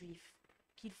co-héritiers des juifs,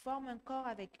 qu'ils forment un corps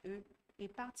avec eux et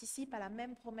participent à la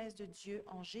même promesse de Dieu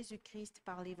en Jésus-Christ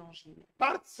par l'évangile.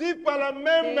 Participe à la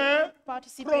même They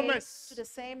participate promesse. to the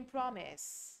same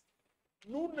promise.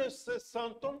 Nous ne se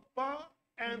sentons pas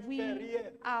We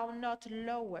inférieurs. are not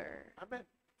lower. Amen.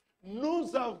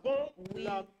 Nous avons We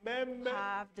la même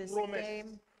have the promesse.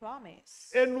 same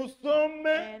promise. Et nous sommes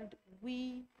And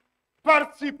we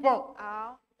participants.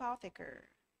 are partakers.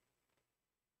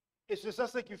 Et c'est ça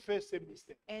ce qui fait ce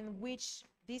mystère. And which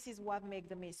this is what makes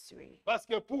the mystery. Parce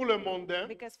que pour le mondain,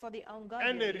 Because for the un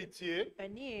ungodly, héritier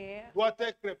an heir doit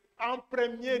être en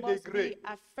premier must degré be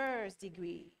at first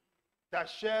degree. ta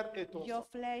chair et ton Your sang.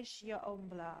 flesh, your own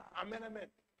blood. Amen, amen.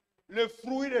 Le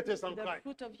fruit de tes The entrailles.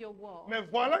 fruit of your womb. Mais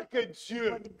voilà que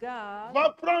Dieu But God va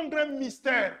prendre un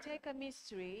mystère take a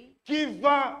mystery, qui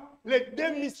va le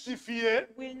démystifier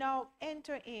will now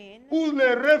enter in, pour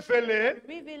le révéler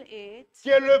reveal it,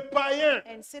 que le païen,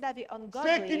 and say that the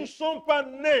ceux qui ne ungodly, sont pas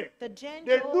nés the des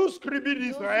Gentiles, 12 tribus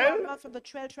those who are d'Israël, not from the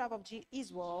 12 tribe of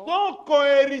Israel, sont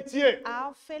cohéritiers.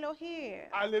 our fellow here,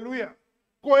 Alléluia.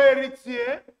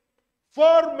 Cohéritiers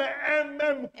forment un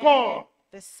même and corps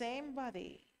the same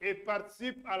body, et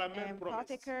participent à la même and promesse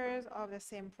partakers of the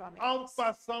same en promise,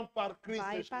 passant par Christ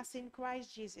Jésus. bypassing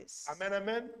Christ Jesus, Amen,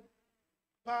 amen.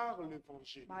 Par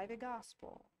l'évangile. by the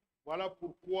gospel. Voilà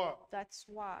pourquoi That's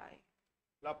why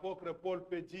l'apôtre Paul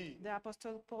peut dire the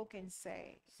Apostle Paul can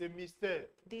say, ce mystère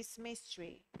this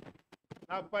mystery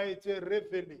n'a pas été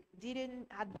révélé.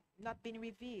 had not been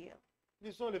revealed.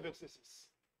 Lisons le verset 6.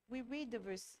 We read the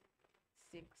verse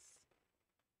 6.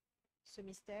 Ce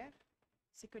mystère,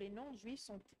 c'est que les non-juifs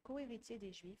sont co-héritiers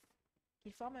des juifs,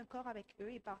 qu'ils forment un corps avec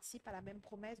eux et participent à la même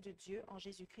promesse de Dieu en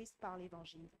Jésus-Christ par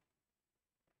l'évangile.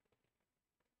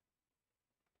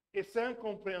 Et c'est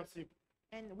incompréhensible,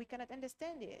 And we cannot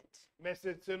understand it, mais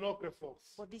c'est notre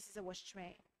force. but this is our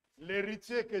strength.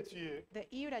 L'héritier que tu es, The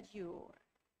ear that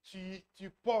tu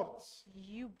portes.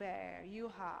 you bear, you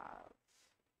have.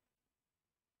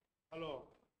 Alors,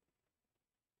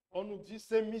 On nous dit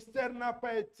ce mystère n'a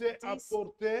pas été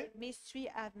apporté mystery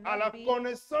have à la not been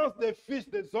connaissance des fils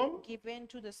des hommes given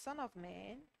to the Son of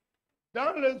Man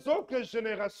dans les autres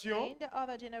générations, in the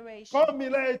other generation, comme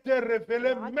il a été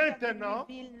révélé like it has been maintenant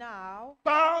revealed now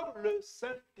par le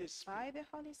Saint-Esprit, by the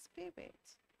Holy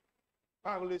Spirit,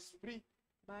 par l'Esprit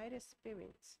by the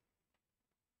Spirit,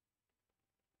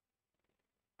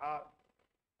 à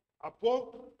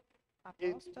apôtres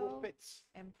et apostles prophètes.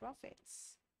 and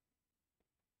prophets.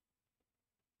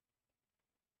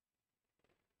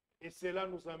 Et cela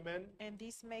nous amène And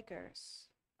these makers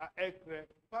à être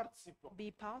participants.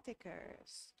 be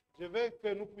partakers. Je veux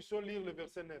que nous puissions lire le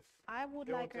verset 9. I would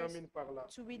Et on like us termine par là.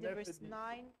 to read the 9 et verse 10.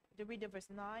 9, to read the verse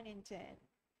 9 and 10.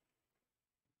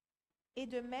 Et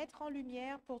de mettre en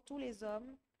lumière pour tous les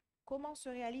hommes comment se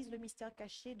réalise le mystère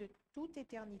caché de toute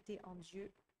éternité en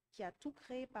Dieu, qui a tout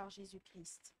créé par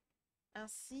Jésus-Christ.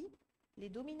 Ainsi, les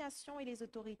dominations et les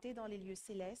autorités dans les lieux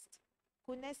célestes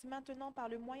connaissent maintenant par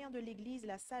le moyen de l'Église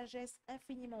la sagesse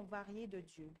infiniment variée de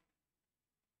Dieu.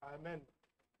 Amen.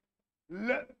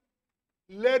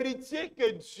 L'héritier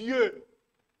que Dieu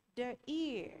The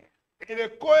heir et le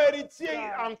co-héritier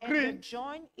God, en and the Christ,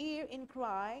 joint heir in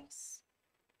Christ,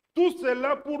 tout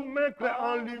cela pour mettre en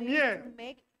all these lumière to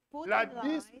make put la in light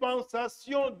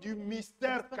dispensation du the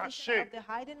mystère disposition caché of the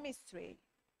hidden mystery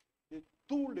de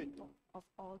tous les temps. of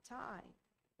all time.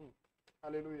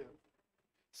 Alléluia.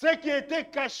 Ce qui était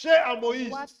caché à Moïse,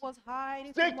 What was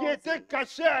hidden ce to qui était Moses,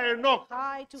 caché à Enoch,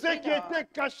 hide to ce qui Enoch, était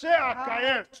caché à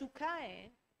Caïn, hide to Cain,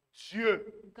 Dieu,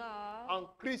 God en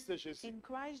Christ Jésus, in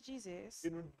Christ Jesus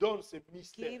il nous donne ce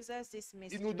mystère. gives us this Il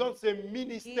mystery, nous donne ce gives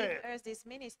ministère us this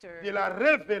minister de la of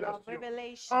révélation,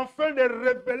 revelation afin de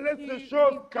révéler to ces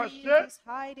choses reveal cachées these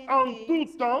hidden en things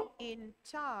tout temps in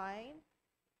time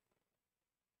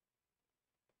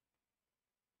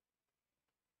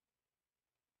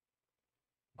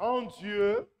en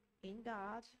Dieu in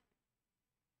God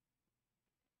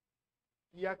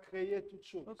qui a créé toutes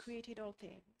choses. who created all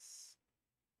things.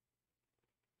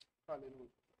 Alléluia.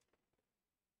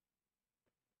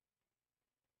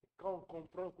 Quand on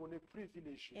comprend qu'on est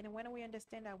privilégié, And when we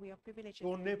understand that we are privileged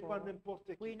qu'on n'est pas people, n'importe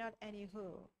we're qui, not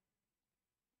anywho,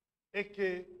 et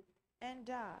que and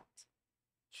that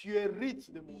tu hérites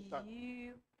de montagnes,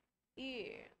 you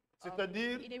hear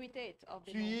c'est-à-dire inherited of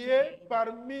the tu es mountain,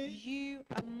 parmi you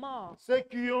among ceux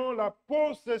qui ont la the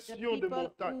possession de people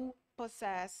montagnes. who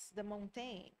possess the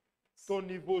mountain. Ton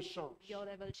niveau change. Your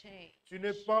level change. Tu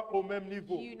n'es pas au même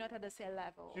niveau. You're not at the same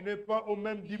level. Tu n'es pas aux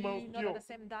mêmes You're not dimensions at the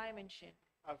same dimension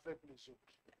avec les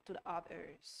autres. to the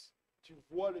others. Tu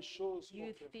vois les choses You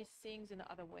autrement. see things in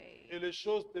another way. Et les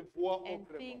choses te voient And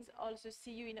autrement. things also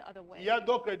see you in another way. Il y a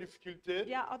d'autres difficultés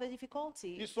There are other qui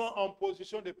difficulties sont en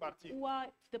position de partir. who are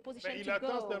the position Mais il to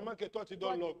attend go, seulement que toi tu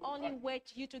donnes but l'ordre. only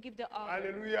wait you to give the order.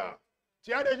 Alléluia.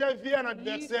 Tu as déjà vu un You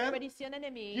adversaire already see an qui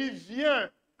enemy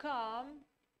vient, come,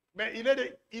 mais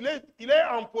il est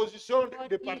en position but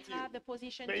de he partir. have the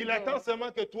position Mais to il go. attend seulement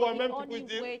que But he toi-même tu only puisses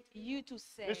dire, wait you to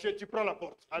say, monsieur, tu prends la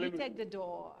porte. you Alléluia. take the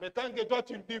door. Mais tant que toi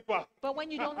tu ne dis pas, But when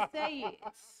you don't say it,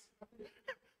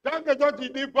 tant que toi tu ne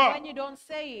dis pas, when you don't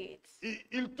say it,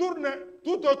 il tourne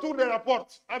tout autour de la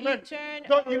porte. he Amen. turn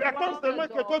Donc il attend around the seulement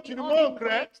que door. toi He tu lui only montres.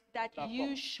 wait that la you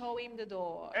porte. show him the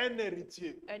door. Un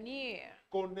héritier An ear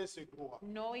connaît ses droits.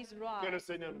 know his Que le right.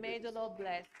 Seigneur nous May the bénisse. Lord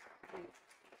bless you.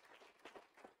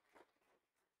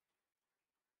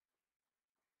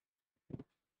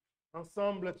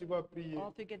 Ensemble, tu vas prier.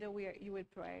 All together you will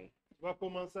pray. Tu vas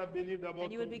commencer à bénir d'abord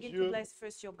And you will ton begin to Dieu bless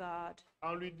first your God,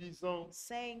 en lui disant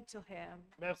saying to him,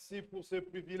 merci pour ce thank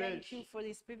you privilège. for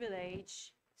this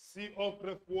privilege. Si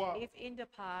autrefois If in the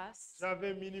past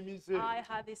j'avais minimisé I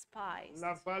had despised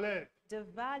la valeur, the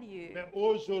value, mais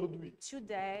aujourd'hui,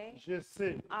 today je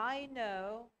sais I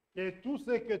know que tout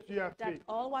ce que tu as that fait,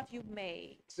 all what you've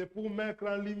made c'est pour mettre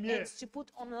en lumière is to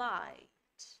put on light,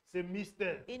 ce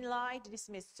mystère in light this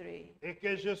mystery, et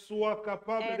que je sois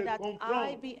capable and de that I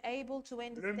comprendre be able to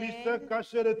le mystère understand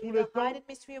caché de tous les the temps, hidden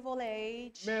mystery of all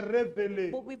age, mais révélé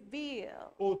but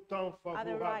reveal au temps at the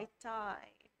favorable right time,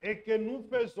 et que nous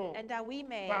faisons and that we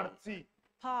may partie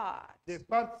part des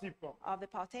participants, of the des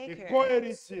partakers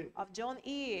co-héritiers of John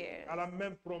ears à la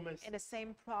même promesse in the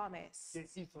same promise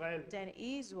qu'Israël than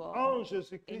Israel en in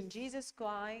Jésus-Christ Jesus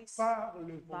Christ par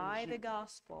by the l'évangile.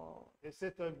 gospel. Et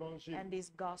cet évangile And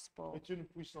this gospel, est une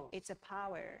puissance it's a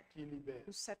power qui libère.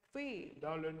 to set free.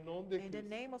 Dans le nom de In the Christ,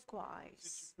 name of si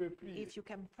Christ, tu peux prier, if you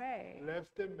can pray, lève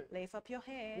tes mains lift up your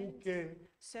pour hands que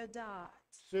so that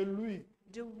celui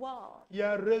the one qui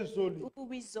a résolu who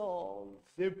resolve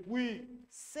depuis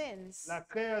since la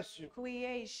création,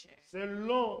 creation,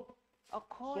 selon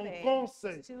according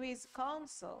conseil to his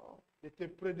counsel, était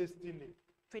prédestiné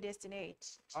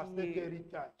predestinate à cet you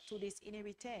héritage to this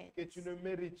inheritance que tu ne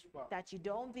mérites pas, that you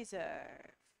don't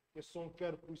deserve. que son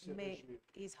cœur puisse se May réjouir.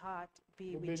 his heart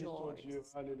be Nous bénissons Dieu.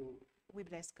 rejoiced. Alléluia. We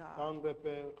bless God. Tendre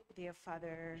Père, Dear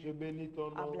Father, je bénis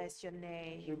ton I nom. bless your Je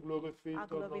name. glorifie I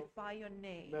ton nom. glorify your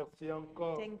name. Merci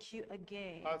encore Thank you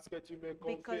again parce que tu me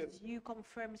confirmes because you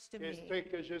confirm to que me ce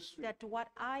que je suis, that what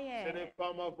I ce am, n'est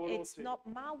pas ma it's volonté, not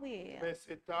my will, mais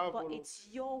c'est ta but volonté it's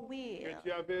your que will.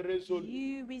 tu avais résolue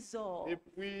You resolve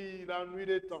depuis la nuit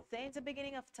des temps. since the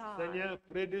beginning of time, Seigneur,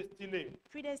 prédestiné.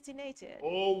 predestinated.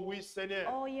 Oh oui,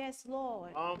 Seigneur, Oh yes,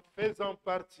 Lord, en faisant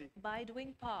partie by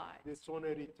doing part de son of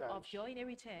héritage. your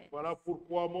inheritance. Voilà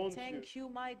pourquoi, mon Dieu, Thank you,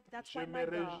 that's je why, me my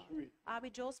God, réjouis. I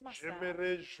rejoice Je myself. me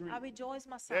réjouis I rejoice d'être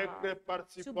myself to be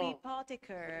participant,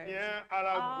 partakers bien à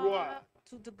la gloire,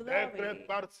 to the d'être glory,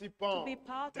 participant, to be d'être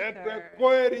partaker, to be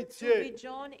co-héritier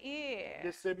joined de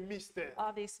heir ce mystère.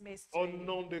 of this Au mystery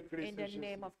nom de in Christ the Jésus.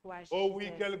 name of Christ Oh oui,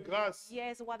 Jesus. quelle grâce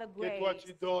Yes, what a que toi grace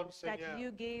tu donnes, that Seigneur,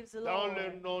 you gave, dans Lord,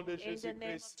 le nom de in the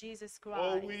name of Jésus-Christ. Jesus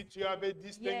Oh Christ. oui, tu avais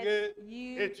distingué Yes,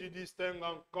 you et tu distingues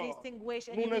encore. distinguish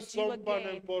and Nous you ne will do sommes pas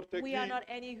again. n'importe We are qui not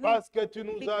any who, parce que tu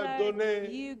nous as because donné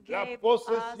you la gave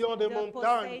possession us des the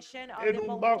montagnes possession of et the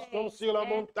nous marchons mountains, sur la and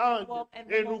we montagne walk in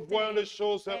the et nous voyons les mountain,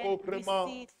 choses and we autrement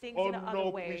see things au in another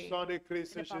nom way. puissant de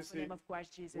Christ In the powerful Jésus. name of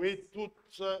Christ Jesus. Oui, toute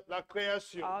la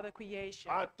création All the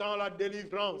creation, attend la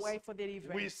délivrance. wait for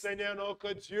deliverance. Oui, Seigneur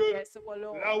notre Dieu, Yes, our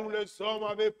Lord. là où les hommes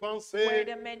avaient pensé Where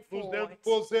the men nous fought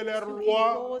imposer leurs to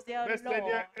lois, impose their mais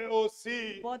Seigneur, law, eux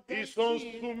aussi, but ils them sont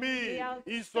too, soumis, they are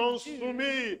ils sont subdued,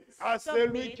 soumis à celui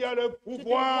submit qui a le to the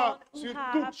pouvoir one who sur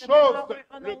have toutes the choses, power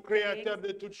on le all Créateur things,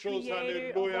 de toutes choses. Creator of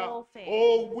Alléluia. all things.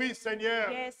 Oh oui,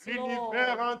 Seigneur, Yes,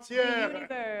 l'univers Lord, entier the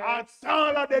universe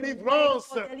attend la délivrance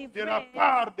for de la deliverance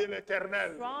part de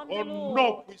l'Éternel. from Au the nom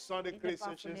Lord, puissant de in the Christ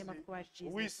powerful name of Jésus. Christ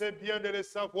Jesus. Oui, c'est bien de le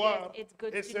savoir Yes, it's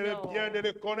good et to c'est know. bien de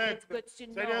le connaître. It's good to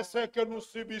Seigneur, know ce que nous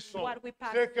subissons, what we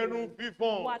pass ce que nous through,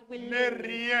 vivons what we n'est live.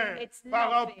 rien It's par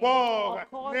nothing rapport,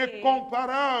 according, n'est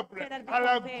comparable cannot be à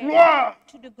la compared gloire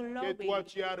to the que glory toi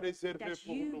tu as réservée that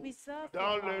pour you nous. reserve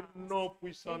Dans for le us. nom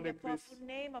puissant In de the Christ, powerful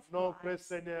name of notre Christ,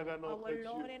 Seigneur et notre our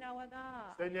Lord Dieu. and our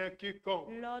God. Seigneur, quiconque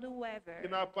Lord, qui whoever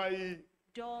n'a pas eu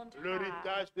don't have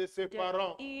l'héritage de ses the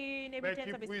parents, mais inheritance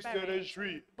qui of his puisse se parents,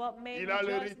 réjouir. but may Il a rejoice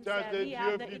l'héritage himself. de He Dieu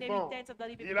have the vivant. inheritance of the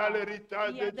living Il a God.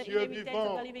 l'héritage He de have the Dieu inheritance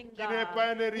of vivant, the living qui n'est pas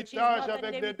un God, which is héritage not an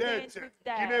avec des inheritance dettes, with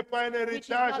qui n'est pas un debt, which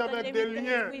is héritage not an avec des inheritance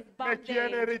liens, with mais qui est un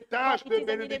bondage, héritage but de it is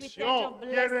an inheritance bénédiction, of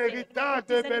qui est un blessing. héritage It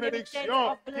de is an inheritance bénédiction,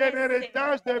 of qui est un blessing.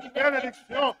 héritage de In the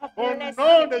bénédiction, inheritance of au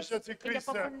nom de blessings. In the Jésus-Christ.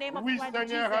 powerful name of Oui, Christ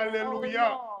Seigneur, Jesus,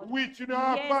 alléluia. our Lord. Oui, tu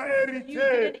n'as Yes, pas you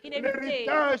hérité didn't inherit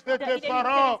l'héritage de the tes inheritance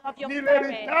parents, of your ni parents,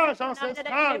 l'héritage not the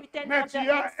ancestral, inheritance mais of the tu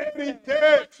as ancestors, hérité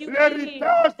but you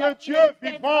l'héritage the de Dieu inheritance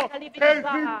vivant, of the living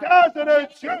l'héritage God, de the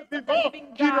Dieu inheritance of the vivant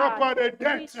living qui n'a God, pas de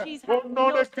dette. which is Au have nom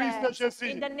no de Christ steps.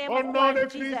 Jésus, In the name au of nom de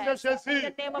Christ Christ Jesus, in Jésus,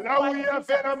 the name of là où Christ il y avait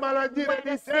Jesus, la maladie where the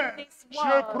héréditaire, sickness je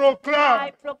was, proclame,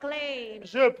 I proclaim,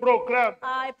 je proclame,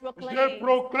 I je proclaim,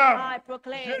 proclame, I je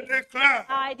proclaim, déclare,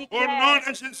 I au nom declare,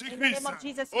 de in the name Jésus-Christ, of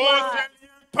Jesus oh, Christ, ces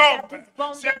liens that tombent, this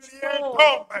ces bondage liens falls,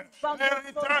 tombent, this bondage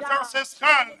fall l'héritage down,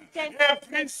 ancestral the est inheritance of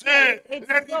brisé, ancestors, it's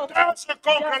broken, l'héritage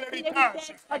contre the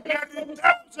l'héritage, inheritance against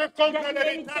l'héritage contre the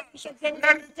l'héritage, inheritance against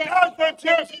l'héritage de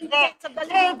Dieu the vivant inheritance of the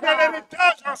living contre God,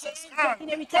 l'héritage ancestral, the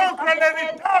inheritance contre of the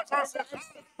l'héritage ancestral,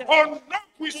 au nom in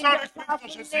puissant de the Christ powerful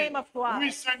Jésus. name of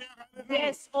Oui, Christ. Seigneur, alléluia.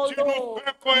 Yes, oh Tu nous Lord,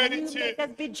 fais you cohéritier, make us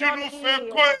be tu joined nous fais in,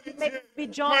 you make cohéritier, us be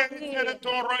joined cohéritier de in,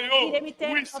 ton royaume.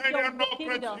 inheritance Oui, of Seigneur, your notre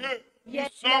kingdom. Dieu, nous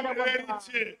Yes, sommes Lord our God.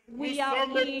 héritiers, nous We are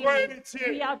sommes in, cohéritiers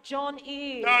we are joined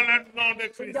in, dans le nom de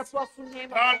in the Christ. powerful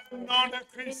name of Dans le Christ. nom de In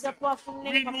Christ. the powerful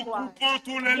Oui, name of nous Christ. coupons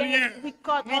tous les liens. Yes, we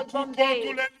cut Nous all coupons bondage.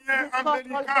 tous les liens We cut all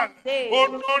ombilicaux. bondage. Au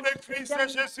nom de Christ In the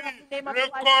Jésus, name of le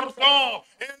Christ cordon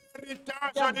et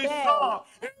l'héritage The du bell, sang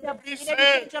est the brisé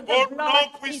inheritance of the au blood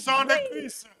nom is puissant de great.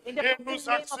 Christ. In the Et powerful nous name of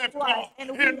acceptons, Christ, and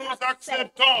et we nous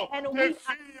accept, acceptons, and tes we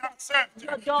filles accept, acceptent,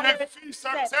 your tes daughters fils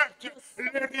accept, acceptent your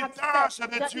sons l'héritage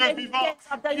accept, de the Dieu vivant, inheritance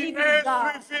of the qui living n'est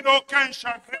God. suivi d'aucun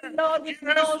chagrin, Lord, qui with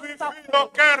n'est no suivi suffering,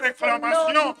 d'aucune the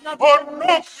Lord réclamation, with no au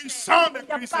nom recrimination. puissant de In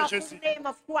the Christ powerful Jésus. name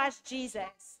of Christ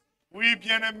Jesus. Oui,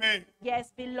 bien-aimé,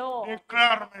 Yes, beloved,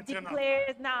 déclare maintenant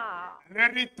declares now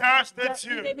l'héritage de the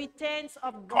Dieu inheritance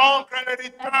of God contre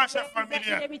l'héritage against the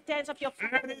familial. inheritance of your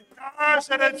family, L'héritage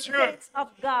the de Dieu inheritance of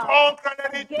God contre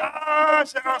against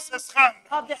l'héritage the inheritance ancestral.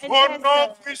 of the Au nom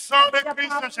ancestors. puissant de The Christ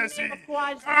powerful Jésus. name of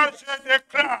Christ Car Jesus. je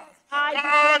déclare I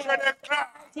car je declare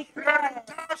déclare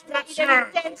l'héritage de the Dieu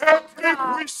inheritance est of plus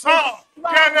God puissant is que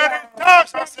stronger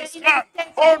l'héritage than the ancestral.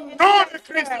 inheritance Au of the nom de ancestors.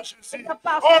 Christ In Jésus. the Au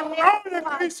powerful name nom of de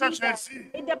Christ Christ Jesus.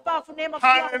 Jésus. In the powerful name of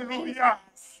Christ Alléluia.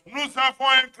 Jesus. Nous avons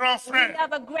un grand We frère.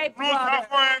 have a great Nous brother.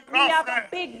 avons un We grand have a frère.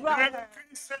 big Le brother.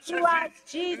 Christ Christ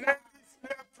Jésus. Jesus.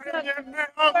 Le premier-né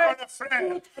entre les frères.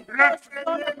 Le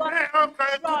premier-né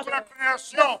entre toute la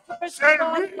création. C'est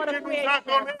lui qui nous a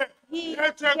donné He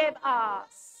cette gave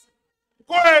us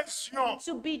cohésion.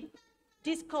 to be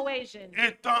this cohesion,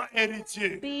 Étant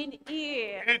héritier. being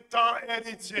here, Étant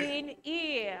héritier. being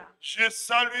here. Je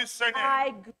salue, Seigneur,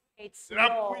 I great la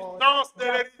Lord, puissance de the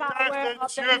l'héritage power de of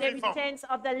the Dieu vivant. inheritance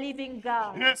of the living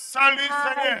God. Je salue,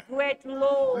 I Seigneur, great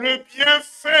Lord, le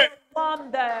bienfait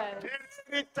wonder de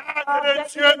l'héritage of de the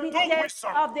Dieu inheritance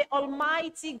Tout-Puissant. of the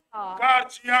Almighty God. Car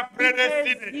tu as Because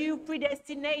prédestiné you tes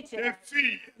predestinated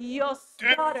filles, your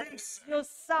tes daughter, fils your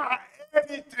son, à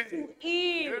hériter to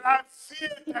hear, la vie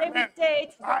to éternelle,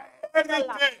 imitate à the hériter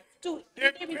life, to des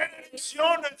imitate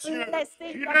bénédictions de Dieu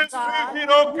blessings qui of ne God,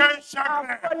 suiviront aucun which chagrin.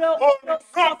 are follow Au your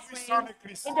nom puissant suffering de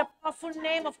Christ. in the powerful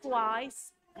name of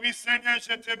Christ. Oui, Seigneur,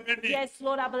 je te bénis Yes,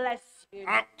 Lord, I bless you.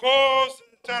 à cause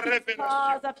de ta révélation,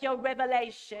 Because of your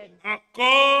revelation, à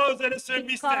cause de ce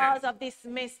mystère, because of this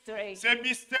mystery. ce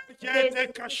mystère qui a été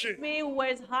This caché. mystery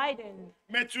was hidden,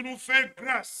 Mais tu nous fais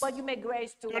grâce but you make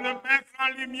grace to de le us. mettre en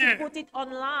lumière Put it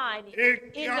online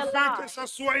et in the afin que light ce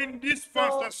soit une so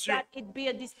dispensation. that it be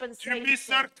a Tu dispensation.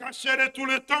 mystère caché de tout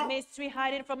le temps, Mystery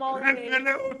hiding from all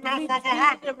révélé au temps revealed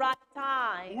favorable. the right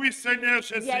time. Oui, Seigneur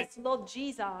Jésus, Yes, Lord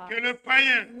Jesus. que le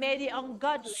païen, May the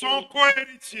ungodly son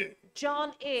co-héritier,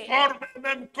 John A. forme le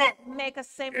même corps make a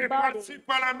same et body participe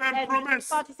à la même and promesse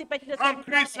participate in the en same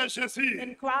Christ promise Jésus,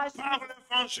 in Christ par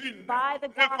l'évangile, by the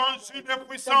l'évangile de gospel, the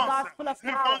puissance, gospel of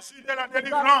power, l'évangile de la the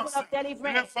délivrance, gospel of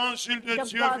deliverance, l'évangile de the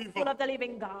Dieu gospel vivant. of the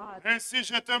living God. Ainsi,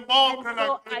 je te montre And la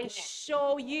so I gloire.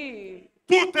 show you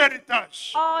Tout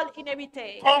héritage all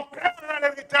inheritance contraire à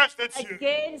l'héritage de Dieu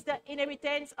against the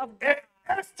inheritance of God. est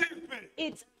extirpé,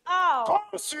 It's all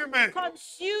consumé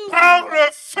consumed par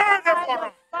le feu by the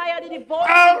dévorant, fire, the par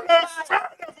devoted le fire,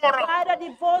 feu dévorant, by the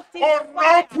devoted au nom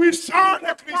fire. puissant de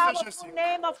The Christ powerful Jésus.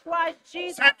 name of Christ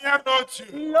Jesus. Seigneur notre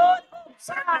Dieu, Lord of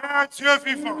Seigneur God, Dieu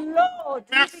vivant, Lord,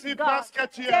 merci living God, parce que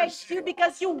tu thank agis. you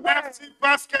because you were. Merci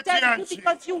parce que tu Thank you agis.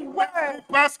 because you were. Merci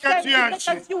parce que Thank tu you agis.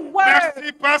 because you were.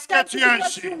 Merci parce que Thank tu you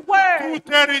because agis. you were.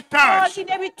 Tout héritage, All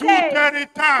inheritance, tout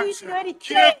héritage inheritance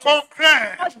qui est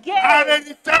contraire à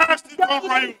l'héritage de the ton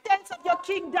royaume inheritance of your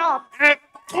kingdom est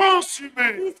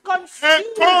consumé, is consumed,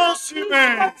 est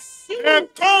consumé,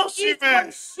 est consumé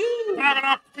consumed par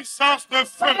la puissance de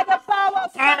feu, by the power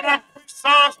of par la fire,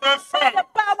 puissance de by feu, the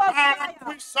power of par la fire,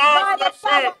 puissance by de the feu,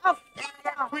 power of par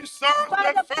la fire, puissance by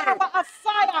de the feu. power of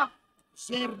fire.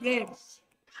 J'ordonne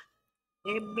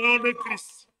au nom de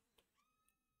Christ,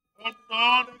 au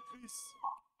nom de Christ,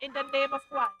 In the name of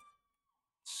Christ.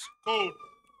 Scone,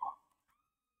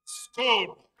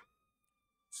 scone,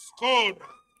 scone,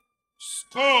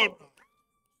 scone,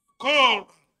 scone.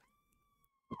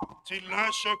 Tu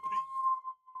lâches prise.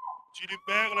 Tu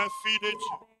libères la fille de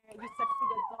Dieu. You set free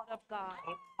the daughter of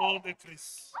God. Au nom de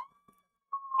Christ.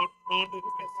 Au nom de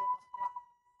Christ.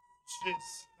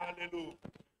 Jésus. Alléluia.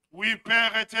 Oui,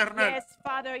 Père éternel, Yes,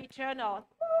 Father eternal.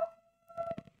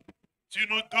 tu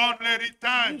nous donnes You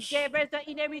l'héritage gave us the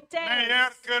inheritance. meilleur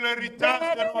que l'héritage de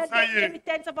Better nos than the aïeux.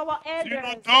 inheritance of our elders.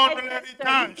 nous donnes ancestors.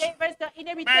 l'héritage. You gave us the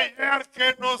inheritance. Meilleur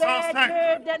que nos Better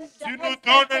ancêtres. than the Tu nous ancestors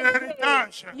donnes gave.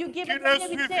 l'héritage You qui give us ne the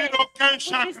suivi inheritance, d'aucun which is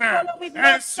chagrin. followed with no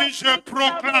Ainsi je suffering,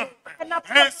 proclame, and I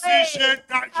ainsi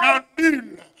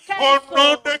j'annule au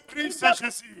nom de Christ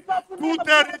Jésus tout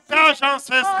héritage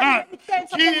ancestral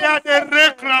qui a des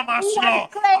réclamations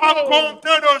à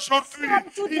compter d'aujourd'hui.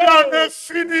 Il en est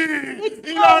fini.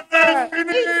 Il en est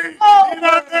fini. Il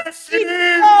en est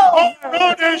fini. Au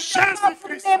nom de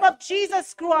Jésus-Christ. name of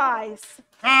Jesus Christ.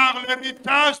 Car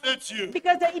l'héritage de Dieu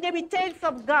Because the inheritance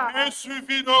of God n'est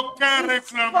suivi d'aucune is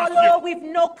réclamation. followed with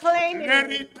no claiming.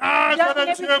 L'héritage The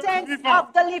de Dieu inheritance vivant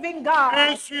of the living God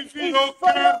n'est suivi is d'aucune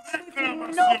followed with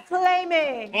réclamation. no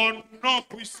claiming. Au nom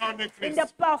puissant de In Christ.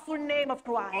 the powerful name of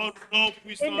Au Christ. nom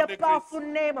puissant In de the Christ. powerful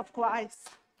name of Christ.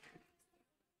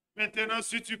 Maintenant,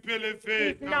 si tu peux lever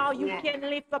If ta now you voix, can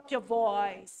lift up your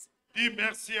voice. dis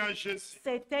merci à Jésus.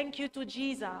 Say thank you to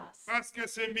Jesus. Parce que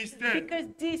ce mystère Because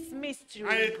this a mystery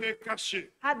été caché.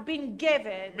 had been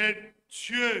given, Mais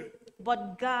Dieu but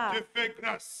te God fait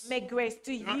grâce made grace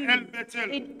to dans you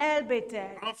Elbethel in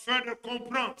Elbethl afin de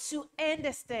comprendre to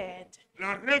understand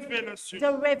la révélation,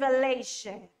 the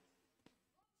revelation,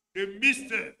 le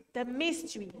mystère the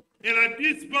mystery et la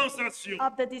dispensation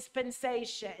of the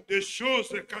dispensation, des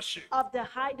choses cachées of the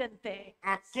hidden thing,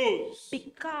 à cause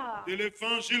because de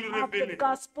l'évangile of the révélé,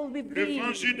 gospel revealed,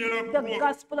 l'évangile de la the croix,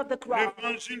 gospel of the cross,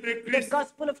 l'évangile de the Christ,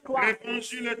 gospel of Christ,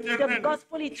 l'évangile the éternel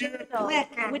gospel qui est eternal,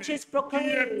 proclamé, which is qui est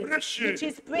proclaimed, prêché which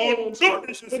is au preached nom de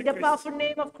in the Jésus-Christ. powerful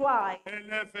name of Christ.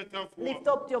 Élève ta Lift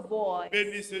voix, up your voice.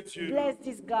 bénissez Dieu Bless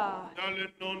this God dans le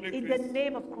nom de in the Christ.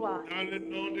 name of Christ. Dans le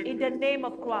nom de In the Christ. name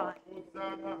of Christ.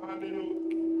 Hosanna, alléluia.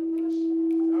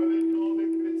 Dans le nom de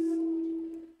Christ.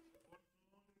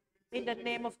 In the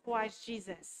name of Christ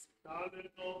Jesus. Dans le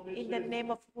nom de In the Jésus.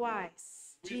 name of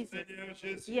Christ Oui, Jesus. Seigneur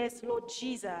Jésus. Yes, Lord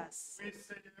Jesus. Oui,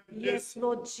 Seigneur Yes, Jésus.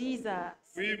 Lord Jesus.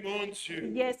 Oui, mon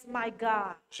Dieu. Yes, my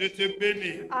God. Je te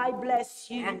bénis I bless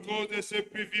à you cause de ce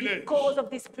privilège because of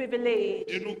this privilege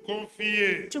de nous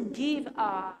confier to give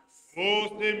us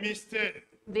ces mystères,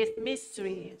 this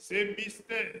mystery, ces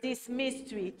mystères, this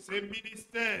mystery, ces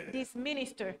ministères this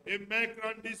minister, et mettre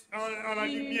à la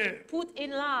to lumière put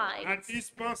in la light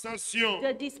dispensation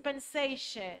the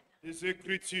dispensation des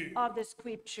Écritures. of the Et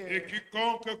scripture.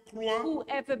 quiconque croit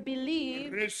Whoever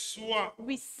believes reçoit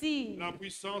receive la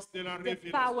puissance de la the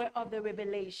révélation. power of the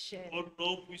revelation Au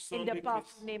nom puissant in de the powerful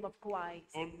Christ. name of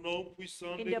Christ. Au nom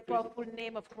puissant In de the Christ. powerful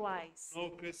name of Christ,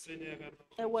 Notre Seigneur et notre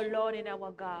our Dieu. Lord and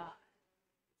our God.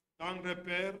 Tendre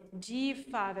Père, Dear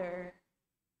Father,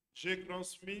 j'ai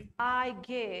transmis I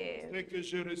give ce que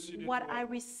j'ai reçu de what I toi.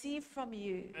 receive from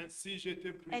you. Ainsi je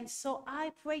te prie. And so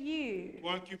I pray you,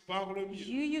 Toi qui parles mieux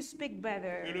you speak que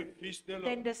better le Fils de than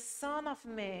l'homme, the Son of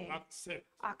Man accepte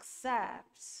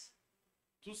accepts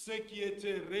tout ce qui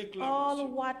était all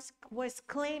réclamation what was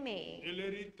claiming et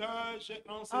l'héritage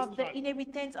of the ancestral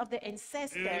inheritance of the et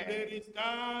ancestor,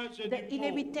 l'héritage the du monde.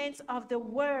 inheritance of the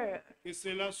word. Que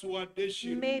cela soit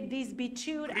déchiré, May this be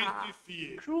chewed out,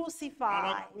 crucifié à la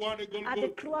crucified croix de at the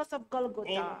Golgotha cross of au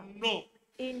Golgotha nom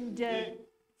in du the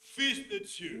Fils de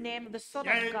Dieu name of the Son qui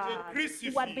a of été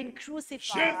God who had been crucifié,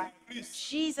 crucified, Jésus-Christ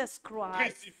Jesus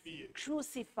Christ crucifié,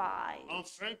 crucified,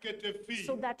 afin que tes filles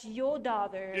so that your et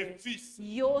daughters, fils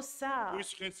your sons,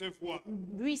 puissent recevoir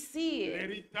receive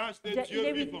l'héritage de the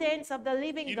Dieu vivant, inheritance of the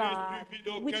living qui n'est God, suivi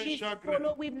d'aucun which is chagrin,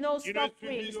 followed with no qui n'est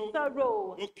suffering, suivi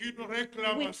sorrow, d'aucune with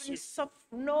réclamation.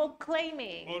 no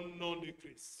claiming. Au nom de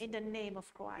Christ, In the name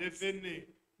of Christ, devenez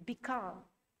become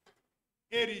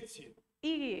héritier,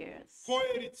 ears,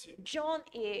 co-héritier John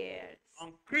ears,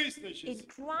 en Christ in Jésus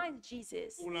Christ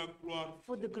Jesus, pour la gloire.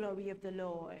 for the glory of the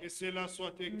Lord. Que cela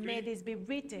soit May écrit this be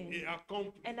written et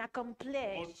accompli and au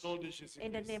accomplished nom de in the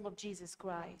Jésus-Christ. name of Jesus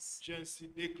Christ. J'ai ainsi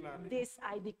déclaré This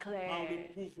I par declare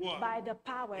le pouvoir by the et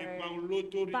power, par by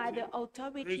l'autorité the reçue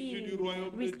authority du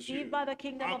royaume de Dieu received by the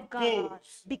kingdom à of God,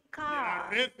 cause because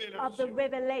de of the la révélation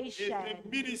revelation et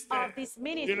des ministères of this de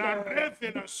la minister,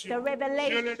 révélation. the Je le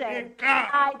revelation déclare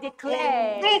I au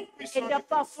declare nom puissant in de the Christ.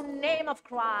 powerful name of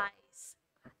Christ.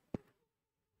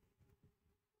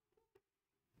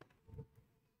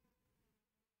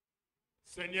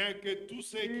 Seigneur, que tout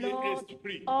ce qui est Lord,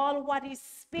 esprit all what is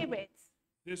spirit,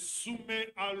 se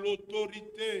soumet à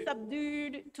l'autorité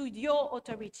subdued to your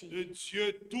authority de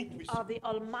Dieu Tout-Puissant. of the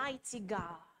Almighty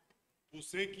God. Tout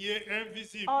ce qui est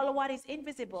invisible All what is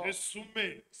invisible, se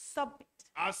soumet submit,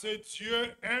 à ce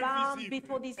Dieu bound invisible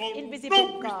before this au nom invisible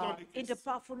puissant God de in the Christ,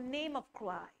 powerful name of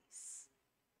Christ,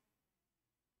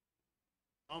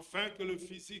 afin que le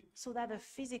physique so that the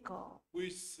physical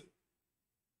puisse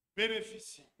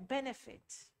bénéficier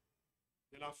benefit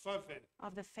de la faveur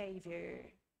of the favor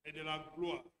et de la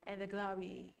gloire and the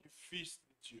glory du Fils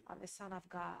de Dieu. of the Son of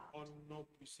God Au nom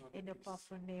puissant de in the Christ,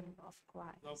 powerful name of nous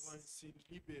avons Christ, ainsi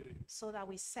libéré so that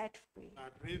we set free la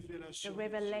the révélation de Dieu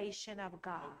revelation of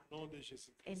God au nom de in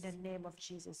Jésus-Christ. the name of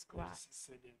Jesus Merci Christ.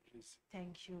 Seigneur Christ.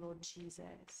 Thank you, Lord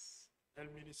Jesus.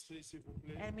 Elbethelministry, s'il vous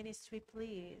plaît. And ministry,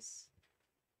 please.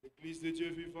 L'Église de Dieu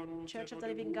vivant, nous Church of tenons the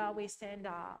Living debout God, we stand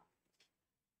up.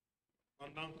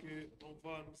 pendant que on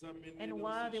va nous amener And dans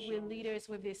while ce they will chant. lead us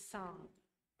with this song,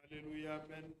 Alléluia,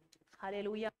 Amen.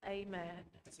 hallelujah, amen.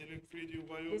 C'est le cri du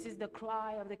royaume. This is the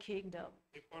cry of the kingdom.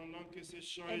 Et pendant que ce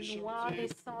chant est And while chanté,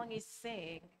 this song is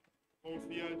sung,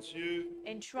 confie à Dieu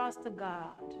and trust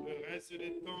God, le reste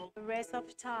des temps, the rest of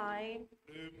time,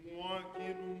 le mois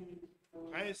qui nous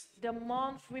reste, the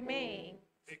month remain,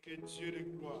 et que Dieu de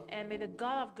gloire and may the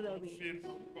God of glory confirme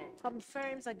encore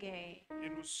confirms again que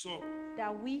nous sommes that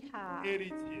we have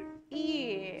héritiers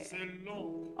here,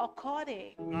 selon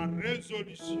according la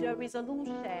résolution, the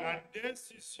resolution, la the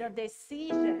décision de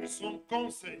decision son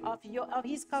conseil of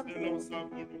his selon counsel, sa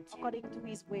volonté. according to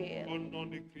his will, Au nom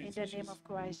de in Christ the Jésus. name of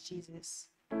Christ Jesus.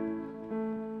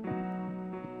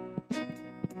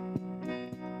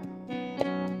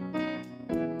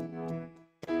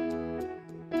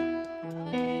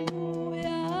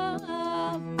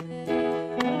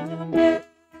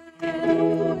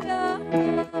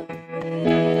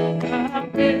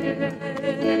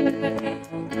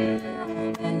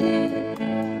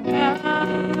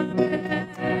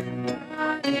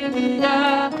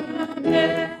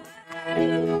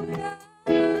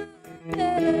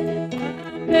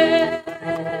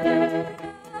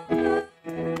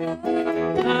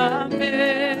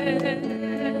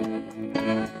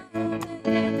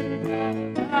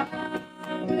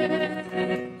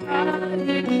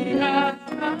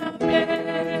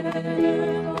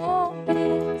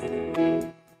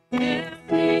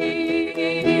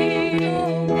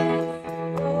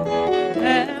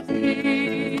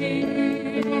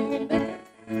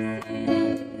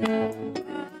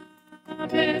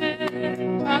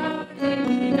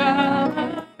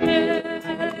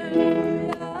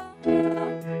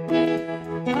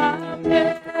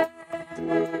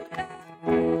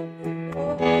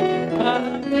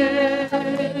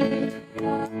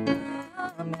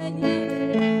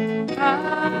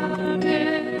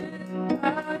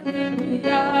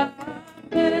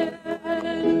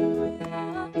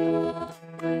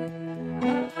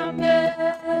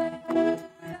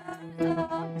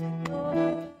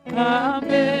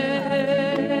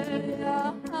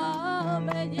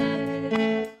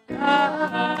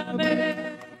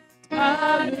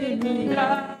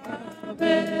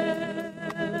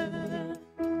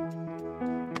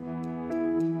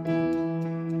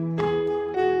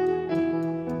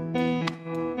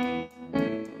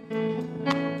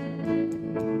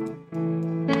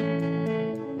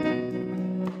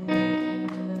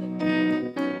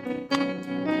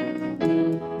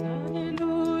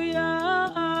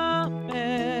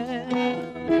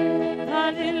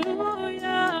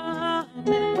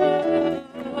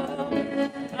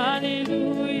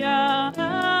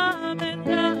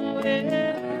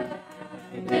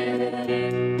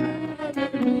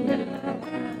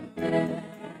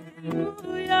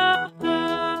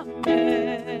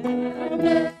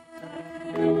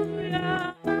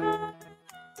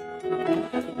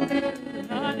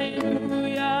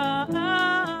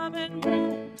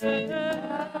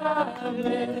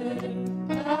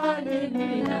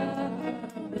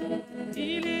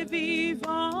 Il est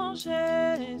vivant,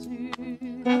 Jésus.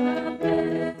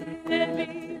 Il est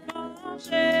vivant,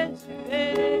 Jésus.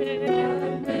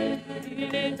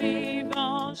 Il est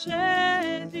vivant,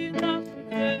 Jésus, notre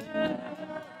Dieu.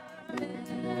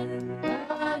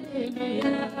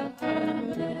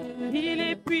 Il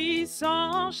est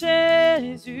puissant,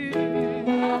 Jésus.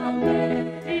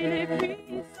 Il est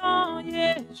puissant,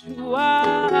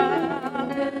 Yeshua.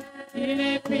 Il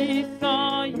est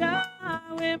puissant,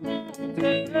 Yahweh, mon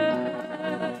Dieu.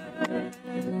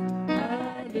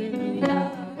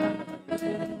 Alléluia.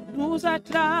 Nous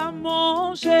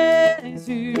acclamons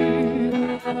Jésus.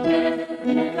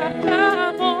 Nous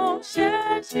acclamons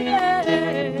Jésus.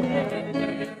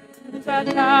 Nous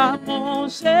acclamons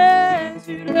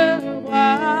Jésus le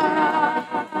roi.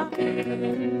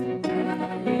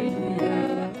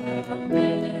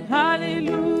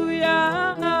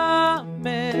 Alléluia,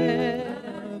 amen.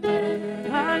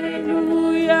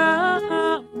 Alléluia,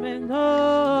 amen.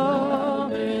 Oh.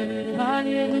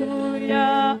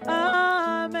 Alléluia,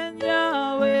 amen,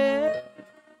 Yahweh.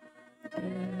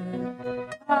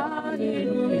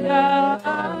 Alléluia,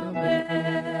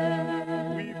 amen.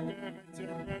 Oui, Père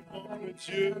éternel, notre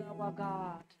Dieu, Our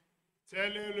God,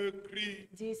 tel est le cri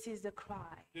this is the cry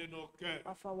de nos cœurs.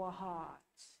 of our hearts.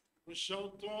 Nous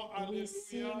chantons We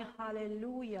sing Alléluia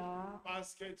hallelujah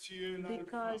parce que tu es l'alpha.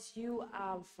 because you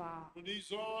Alpha. Nous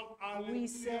disons We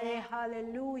say Alléluia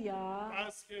hallelujah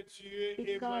parce que tu es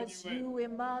because Emmanuel. you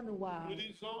Emmanuel. Nous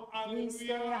disons We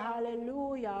say Alléluia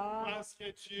hallelujah parce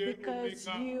que tu es because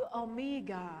Oméga. you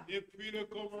Omega. Depuis le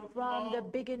From commencement the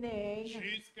beginning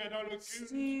jusqu'à dans le culte,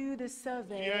 to the tu as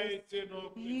service, été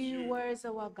notre you Dieu. were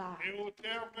our God. Et au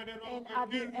terme de And notre at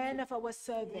the culte, end of our nous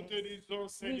service, te disons we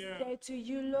Seigneur, say to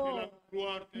you, que la Lord,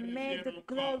 gloire te may revienne the encore.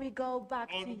 glory go back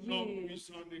Au to nom you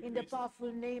puissant de in the Christ.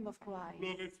 powerful name of Christ.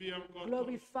 Glorifie encore ton nom.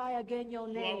 Glorify again your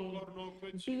Sois name. encore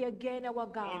notre Be Dieu. again our Au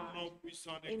God nom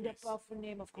puissant de in the Christ. powerful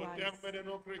name of Au Christ. terme de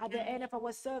notre At the culte, end of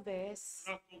our service,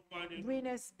 accompagne-nous bring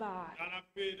us back dans la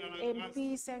paix, dans la in grâce,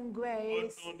 peace and au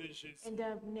grace nom de Jésus. in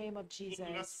the name of Toute la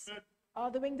Jesus. semaine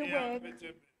All during the et à week,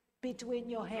 Bethel, between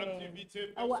your hands,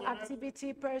 activités our personnelles, activity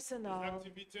les personal,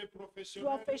 activités professionnelles,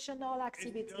 professional et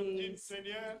activities,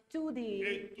 Seigneur, study,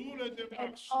 et tous les and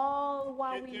démarches all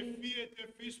what que tes we, filles et tes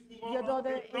fils pourront your daughter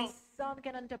and entreprendre, son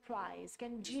can enterprise,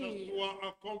 can que ce do, soit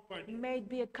accompagné may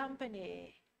be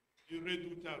accompanied du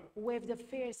redoutable, with the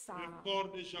fear le sound,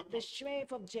 corps de Jacob, the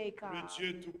strength of Jacob, le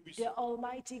Dieu the Tout-Puissant,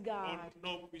 Almighty au God,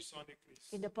 nom puissant de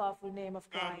Christ. in the powerful name of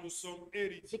Car nous Christ. sommes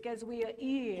héritiers, Because we are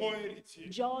here, co-héritiers,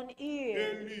 John here,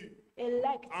 élus,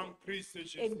 elect En Christ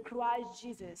Jésus. in Christ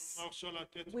Jesus. Marchons la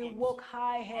tête We haute. walk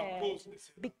high head cause de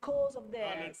cela. because of Dans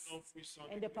le this. nom puissant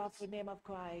In de the powerful Christ. name of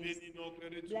Christ. Bénis notre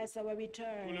retour. Bless our Pour le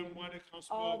return. mois de All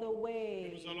transport the que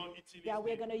way nous allons utiliser. that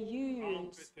we're going to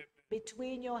entre use tes mains.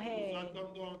 between your Nous hands.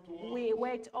 attendons en toi. We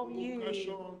wait on Nous you.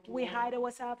 cachons en toi. We hide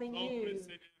ourselves in Notre you,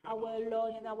 Seigneur. our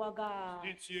Lord and our God.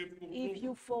 Si tu es pour If nous,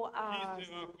 you for qui us,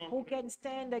 sera contre who nous? can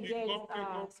stand against Quiconque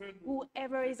us? contre nous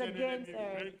Whoever is est un against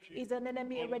ennemi us vaincu. is an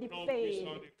enemy Au already nom failed.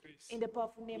 puissant de Christ. In the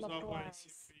powerful name Nous of avons ainsi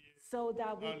Christ. prié. So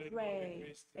that we Dans le nom de pray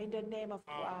Christ. in the name of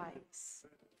Amen. Christ.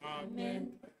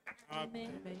 Amen.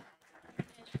 Amen. Amen.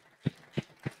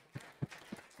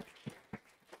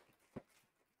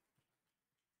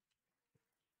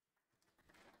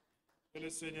 Que le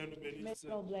Seigneur nous May bénisse.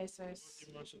 God bless Bon us.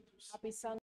 dimanche à tous. Happy Sunday.